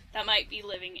animals that might be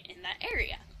living in that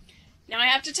area. Now I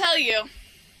have to tell you,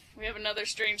 we have another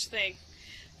strange thing.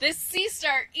 This sea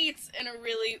star eats in a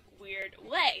really weird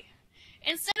way.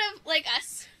 Instead of, like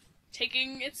us,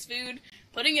 taking its food,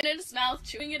 putting it in its mouth,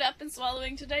 chewing it up and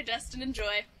swallowing to digest and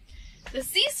enjoy, the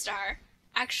sea star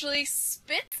actually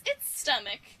spits its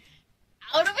stomach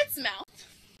out of its mouth,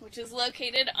 which is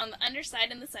located on the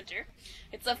underside in the center.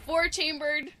 It's a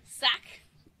 4-chambered sac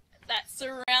that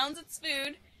surrounds its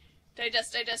food,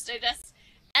 digests,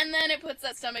 and then it puts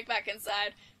that stomach back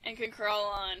inside and can crawl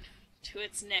on to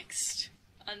its next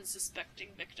unsuspecting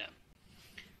victim.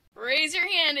 Raise your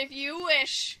hand if you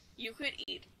wish you could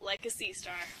eat like a sea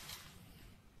star?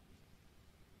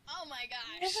 Oh my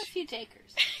gosh. There's a few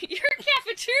takers. Your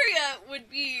cafeteria would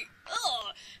be,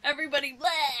 everybody, blah.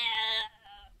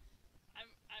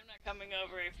 I'm not coming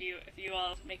over if you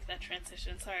all make that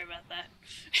transition. Sorry about that.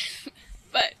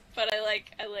 but I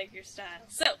like your style.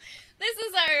 So this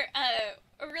is our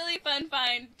a really fun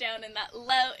find down in that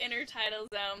low intertidal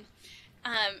zone.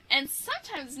 And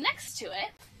sometimes next to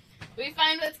it, we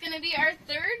find what's going to be our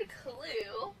third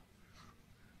clue,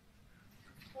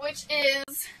 which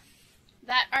is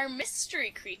that our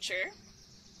mystery creature,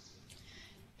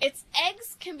 its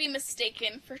eggs can be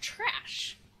mistaken for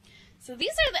trash. So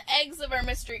these are the eggs of our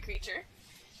mystery creature.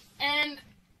 And,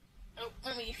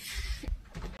 let me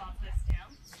pop this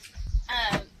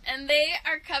down. And they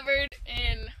are covered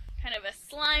in kind of a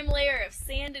slime layer of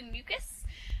sand and mucus.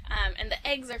 And the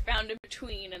eggs are found in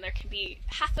between, and there can be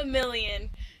 500,000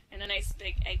 in a nice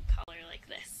big egg collar like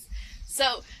this.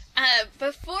 So,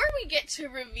 before we get to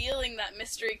revealing that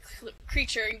mystery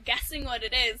creature and guessing what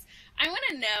it is, I want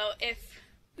to know if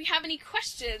we have any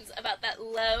questions about that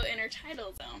low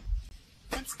intertidal zone.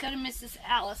 Let's go to Mrs.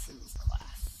 Allison's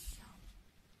class.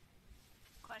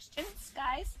 Questions,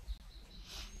 guys?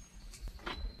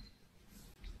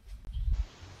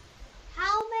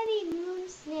 How many moon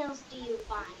snails do you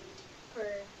find per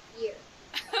year?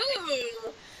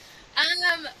 Ooh.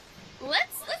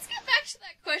 Let's get back to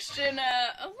that question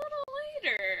a little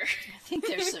later. I think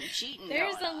there's some cheating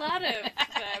There's going a on. lot of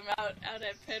them out at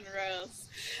Penrose.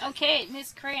 Okay,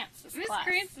 Miss Krantz's Miss class.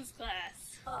 Krantz's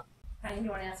class. Honey, you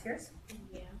want to ask yours?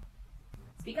 Yeah.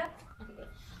 Speak up.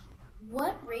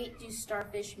 What rate do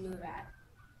starfish move at?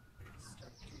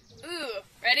 Ooh,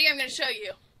 ready? I'm going to show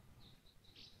you.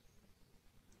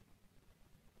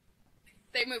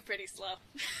 They move pretty slow.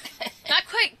 Not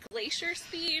quite glacier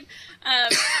speed,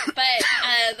 but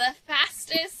the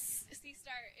fastest sea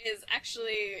star is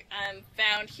actually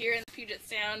found here in the Puget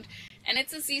Sound, and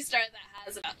it's a sea star that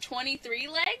has about 23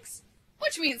 legs,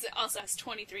 which means it also has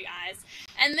 23 eyes,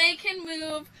 and they can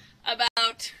move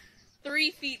about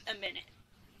 3 feet a minute,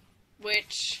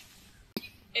 which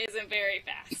isn't very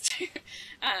fast.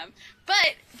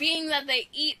 But being that they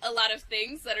eat a lot of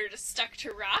things that are just stuck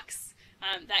to rocks,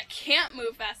 that can't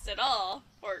move fast at all,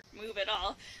 or move at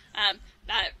all,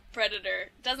 that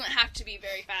predator doesn't have to be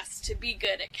very fast to be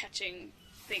good at catching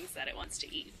things that it wants to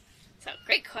eat. So,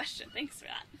 great question. Thanks for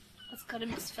that. Let's go to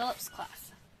Miss Phillips'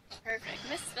 class. Perfect.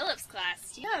 Miss Phillips'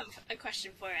 class, do you have a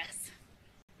question for us?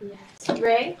 Yes.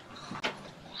 Ray?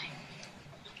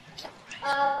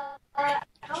 How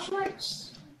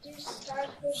much do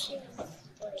starfishes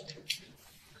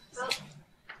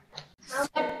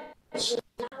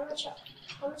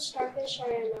how much starfish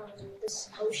are in this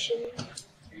ocean?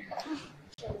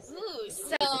 Ooh,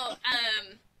 so,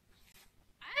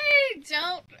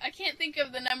 I can't think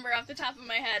of the number off the top of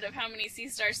my head of how many sea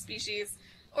star species,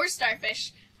 or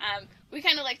starfish. We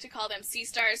kind of like to call them sea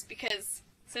stars because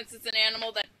since it's an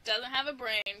animal that doesn't have a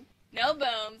brain, no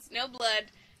bones, no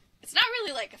blood, it's not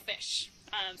really like a fish.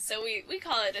 So we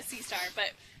call it a sea star,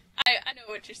 but I know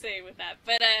what you're saying with that.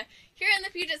 But here in the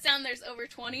Puget Sound, there's over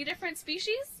 20 different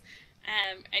species,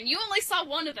 and you only saw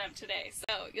one of them today.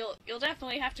 So you'll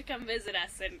definitely have to come visit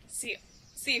us and see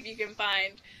if you can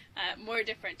find more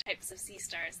different types of sea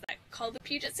stars that call the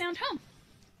Puget Sound home.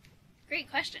 Great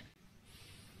question.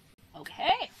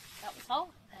 Okay, that was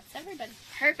all. That's everybody.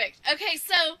 Perfect. Okay,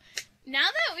 so now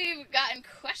that we've gotten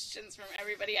questions from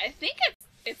everybody, I think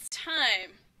it's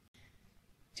time.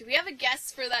 Do we have a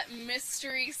guess for that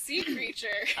mystery sea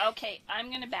creature? Okay, I'm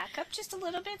going to back up just a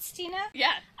little bit, Stina.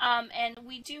 Yeah. And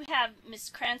we do have Miss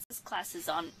Krantz's classes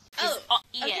on.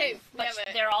 Ian, okay. But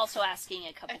they're also asking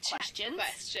a couple questions.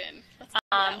 Question.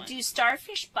 Do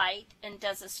starfish bite, and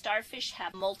does a starfish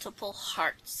have multiple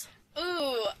hearts?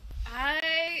 Ooh,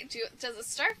 does a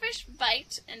starfish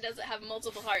bite, and does it have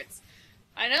multiple hearts?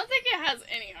 I don't think it has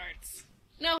any hearts.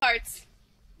 No hearts.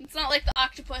 It's not like the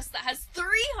octopus that has 3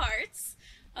 hearts.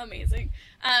 Amazing.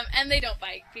 And they don't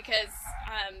bite because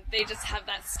they just have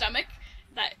that stomach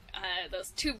that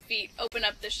those tube feet open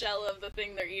up the shell of the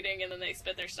thing they're eating and then they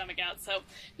spit their stomach out. So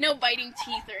no biting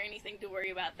teeth or anything to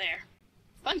worry about there.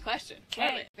 Fun question. Love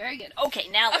Okay, it. very good. Okay,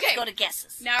 now let's go to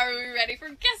guesses. Now are we ready for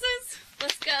guesses?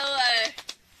 Let's go.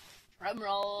 Drum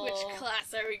roll. Which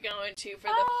class are we going to for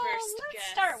the first let's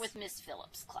guess? start with Miss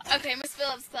Phillips' class. Okay, Miss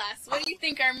Phillips' class. What do you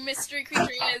think our mystery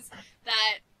creature is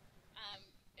that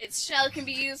its shell can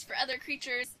be used for other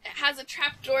creatures? It has a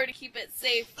trap door to keep it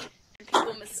safe, and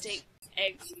people mistake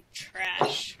eggs with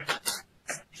trash.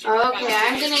 Okay,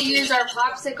 I'm going to use our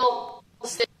popsicle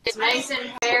sticks, nice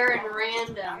and fair and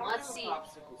random. Let's see.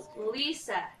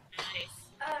 Lisa.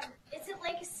 Is it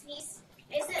like a sneeze?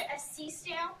 Is it a sea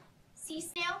snail? Sea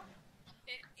snail?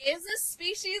 It is a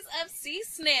species of sea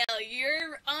snail.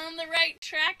 You're on the right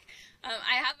track.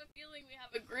 I have a feeling we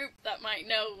have a group that might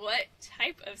know what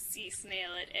type of sea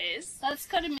snail it is. Let's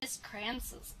go to Miss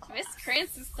Kranz's class. Miss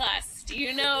Kranz's class, do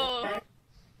you know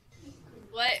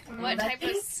what type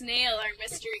of snail our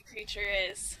mystery creature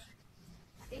is?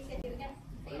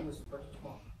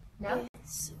 No.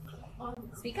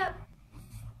 Speak up.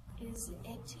 Is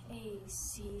it a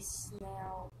sea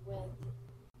snail with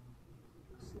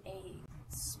a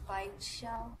spiked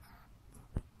shell?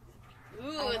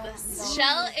 Ooh, the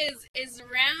shell is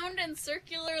round and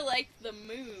circular like the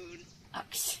moon.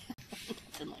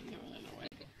 Nothing like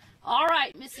that. All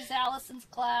right, Mrs. Allison's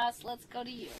class, let's go to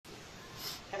you.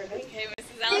 Okay,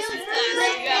 Mrs. Allison's class,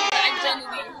 you have the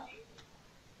identity.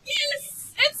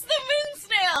 Yes! It's the moon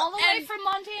snail! All the way from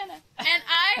Montana. And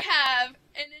I have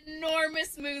an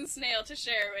enormous moon snail to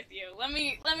share with you. Let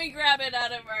me grab it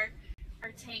out of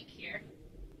our tank here.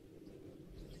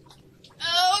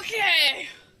 Okay.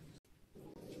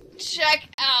 Check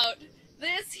out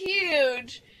this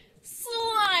huge,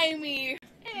 slimy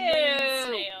moon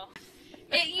snail.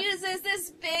 It uses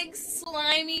this big,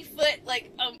 slimy foot,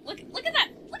 like, look at that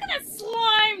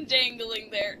slime dangling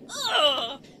there.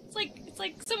 Ugh! It's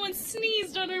like someone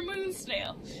sneezed on our moon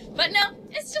snail. But no,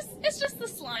 it's just the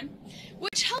slime,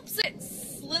 which helps it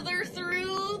slither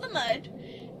through the mud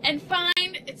and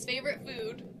find its favorite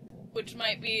food, which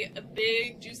might be a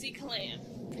big, juicy clam.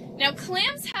 Now,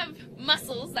 clams have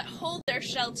muscles that hold their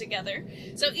shell together,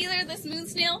 so either this moon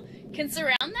snail can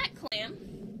surround that clam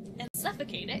and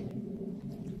suffocate it,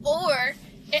 or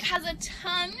it has a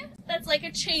tongue that's like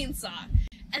a chainsaw,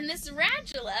 and this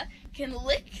radula can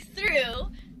lick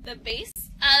through the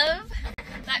base of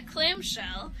that clam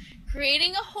shell,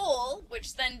 creating a hole,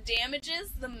 which then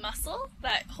damages the muscle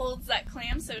that holds that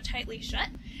clam so tightly shut,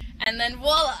 and then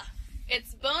voila!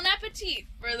 It's bon appetit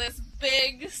for this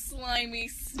big, slimy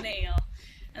snail.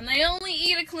 And they only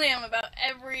eat a clam about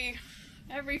every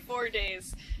 4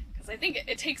 days, because I think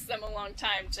it takes them a long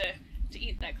time to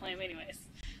eat that clam anyways.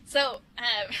 So,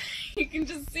 you can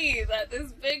just see that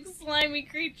this big, slimy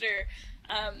creature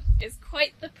is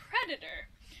quite the predator,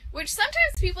 which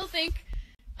sometimes people think,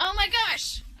 oh my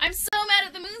gosh, I'm so mad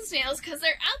at the moon snails because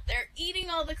they're out there eating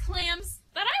all the clams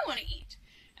that I want to eat.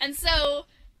 And so,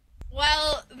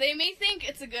 while they may think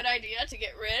it's a good idea to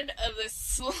get rid of this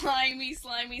slimy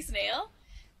snail,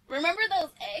 remember those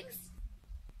eggs?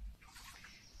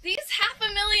 These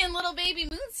 500,000 little baby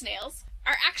moon snails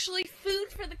are actually food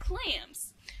for the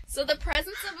clams. So the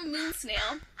presence of a moon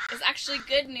snail is actually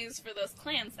good news for those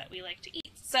clams that we like to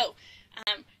eat. So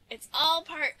it's all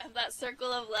part of that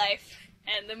circle of life,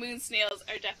 and the moon snails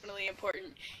are definitely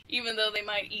important, even though they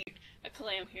might eat a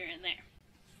clam here and there.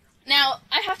 Now,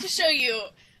 I have to show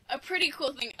you a pretty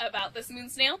cool thing about this moon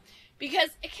snail,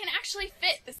 because it can actually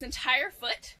fit this entire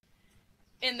foot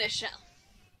in this shell.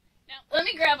 Now, let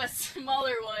me grab a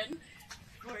smaller one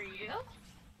for you.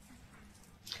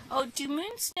 Oh, do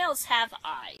moon snails have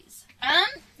eyes?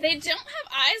 They don't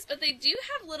have eyes, but they do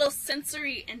have little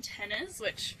sensory antennas,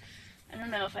 which I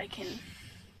don't know if I can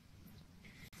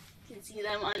see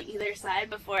them on either side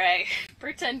before I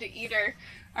pretend to eat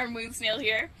our moon snail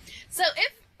here. So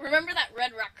remember that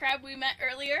red rock crab we met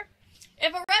earlier?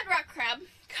 If a red rock crab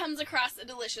comes across a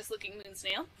delicious looking moon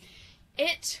snail,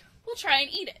 it will try and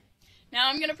eat it. Now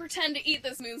I'm going to pretend to eat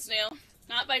this moon snail,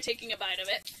 not by taking a bite of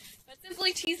it, but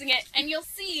simply teasing it, and you'll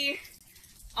see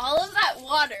all of that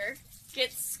water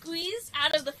gets squeezed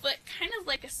out of the foot kind of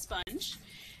like a sponge,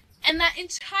 and that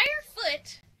entire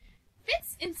foot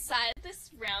fits inside this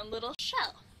round little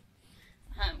shell,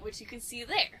 which you can see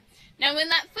there. Now when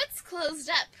that foot's closed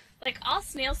up, like all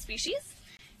snail species,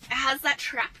 it has that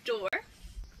trap door,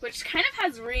 which kind of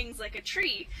has rings like a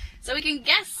tree, so we can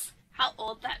guess how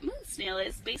old that moon snail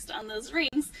is based on those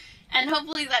rings, and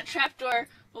hopefully that trapdoor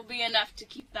will be enough to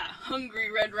keep that hungry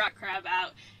red rock crab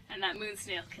out, and that moon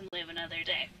snail can live another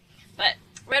day. But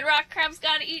red rock crabs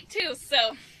gotta eat too,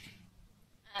 so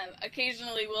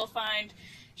occasionally we'll find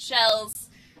shells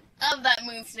of that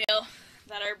moon snail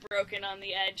that are broken on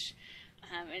the edge,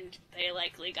 and they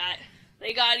likely got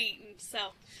eaten.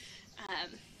 So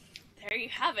there you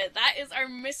have it. That is our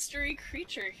mystery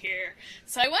creature here.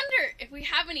 So I wonder if we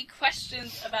have any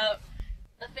questions about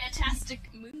the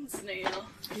fantastic moon snail.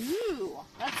 Ooh,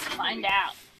 let's find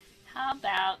out. How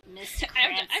about Miss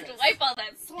Kranz's? I have to wipe all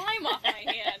that slime off my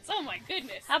hands. Oh my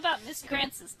goodness. How about Miss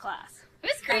Kranz's class?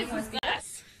 Miss Kranz's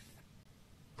class.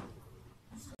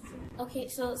 Okay,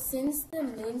 so since the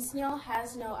moon snail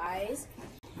has no eyes,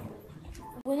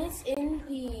 when it's in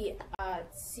the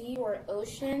sea or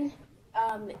ocean,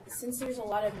 since there's a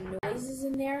lot of noises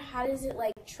in there, how does it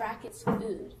like track its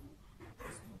food?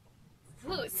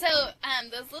 Ooh, so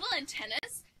those little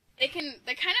antennas, they kind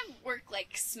of work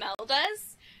like smell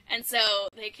does, and so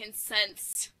they can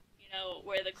sense,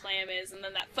 where the clam is, and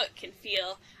then that foot can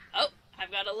feel, oh,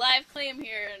 I've got a live clam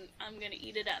here, and I'm gonna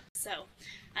eat it up. So,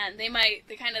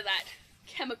 they kind of that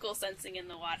chemical sensing in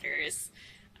the water is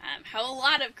how a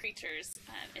lot of creatures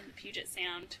in the Puget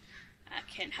Sound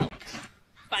can help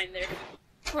find their food.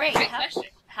 Great question.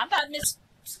 How about Miss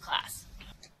class?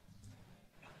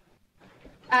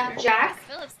 Jack?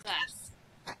 Phillips class.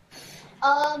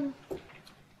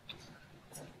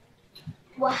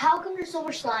 Well, how come there's so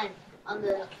much slime on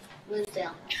the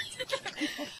Moonsdale?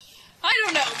 I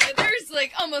don't know, but there's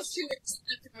like almost too much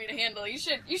stuff for me to handle. You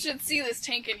should see this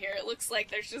tank in here. It looks like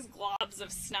there's just globs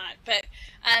of snot, but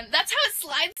that's how it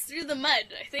slides through the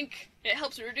mud. I think it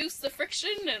helps reduce the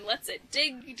friction and lets it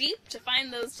dig deep to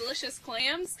find those delicious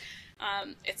clams.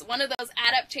 It's one of those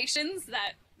adaptations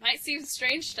that might seem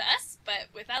strange to us, but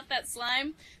without that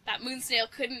slime, that moon snail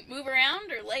couldn't move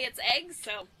around or lay its eggs,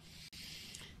 so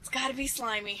it's gotta be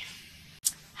slimy.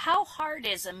 How hard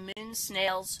is a moon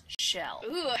snail's shell?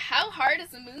 Ooh, how hard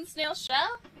is a moon snail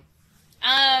shell?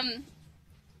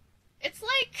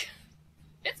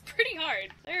 It's pretty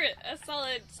hard. They're a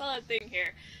solid thing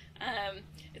here.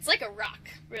 It's like a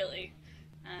rock, really.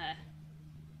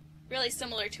 Really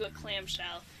similar to a clam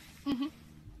shell. Mm-hmm.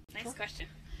 Nice Cool. question.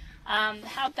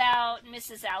 How about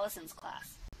Mrs. Allison's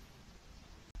class?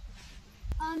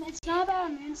 It's not about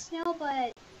a moon snail,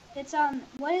 but it's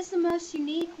what is the most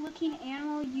unique looking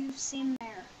animal you've seen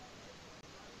there?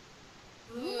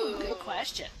 Ooh, good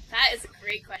question. That is a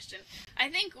great question. I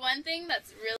think one thing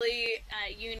that's really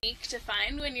unique to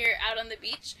find when you're out on the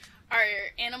beach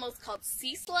are animals called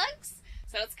sea slugs.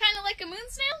 So it's kind of like a moon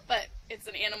snail, but it's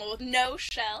an animal with no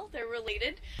shell. They're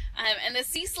related. And the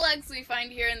sea slugs we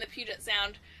find here in the Puget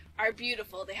Sound are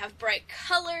beautiful. They have bright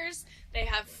colors. They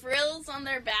have frills on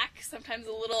their back, sometimes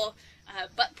a little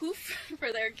butt poof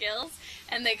for their gills.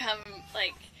 And they come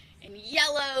like in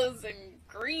yellows and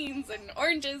greens and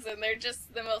oranges, and they're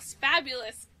just the most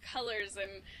fabulous colors.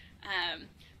 And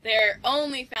they're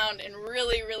only found in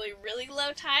really, really, really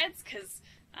low tides because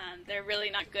they're really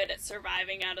not good at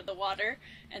surviving out of the water,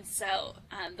 and so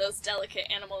those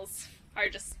delicate animals are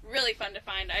just really fun to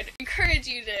find. I'd encourage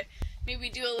you to maybe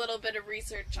do a little bit of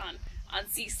research on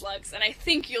sea slugs, and I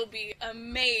think you'll be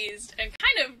amazed and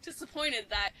kind of disappointed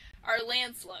that our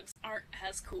land slugs aren't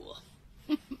as cool.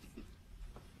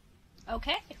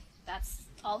 Okay, that's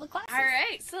all the classes. All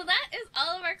right, so that is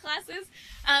all of our classes.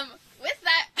 With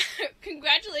that,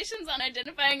 congratulations on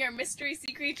identifying our mystery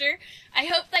sea creature. I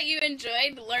hope that you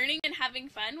enjoyed learning and having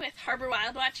fun with Harbor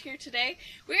Wild Watch here today.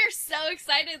 We are so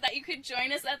excited that you could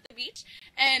join us at the beach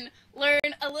and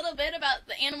learn a little bit about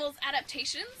the animals'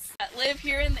 adaptations that live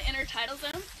here in the intertidal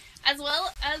zone, as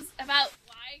well as about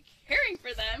why caring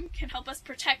for them can help us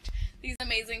protect these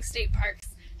amazing state parks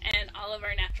and all of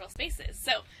our natural spaces.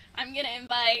 So I'm going to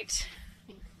invite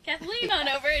Kathleen on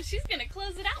over, and she's going to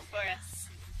close it out for us.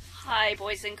 Hi,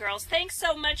 boys and girls. Thanks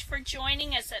so much for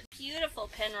joining us at beautiful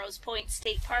Penrose Point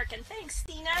State Park, and thanks,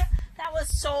 Stina. That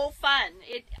was so fun.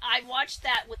 I watched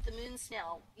that with the moon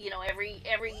snail, every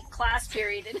class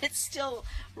period, and it's still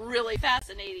really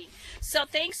fascinating. So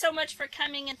thanks so much for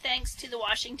coming, and thanks to the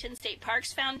Washington State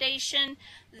Parks Foundation,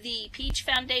 the Peach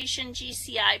Foundation,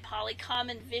 GCI,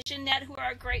 Polycom, and VisionNet, who are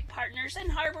our great partners,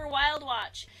 and Harbor Wild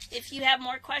Watch. If you have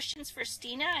more questions for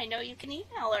Stina, I know you can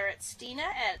email her at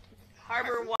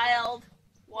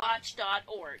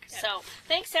stina@harborwildwatch.org. So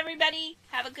thanks, everybody.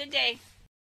 Have a good day.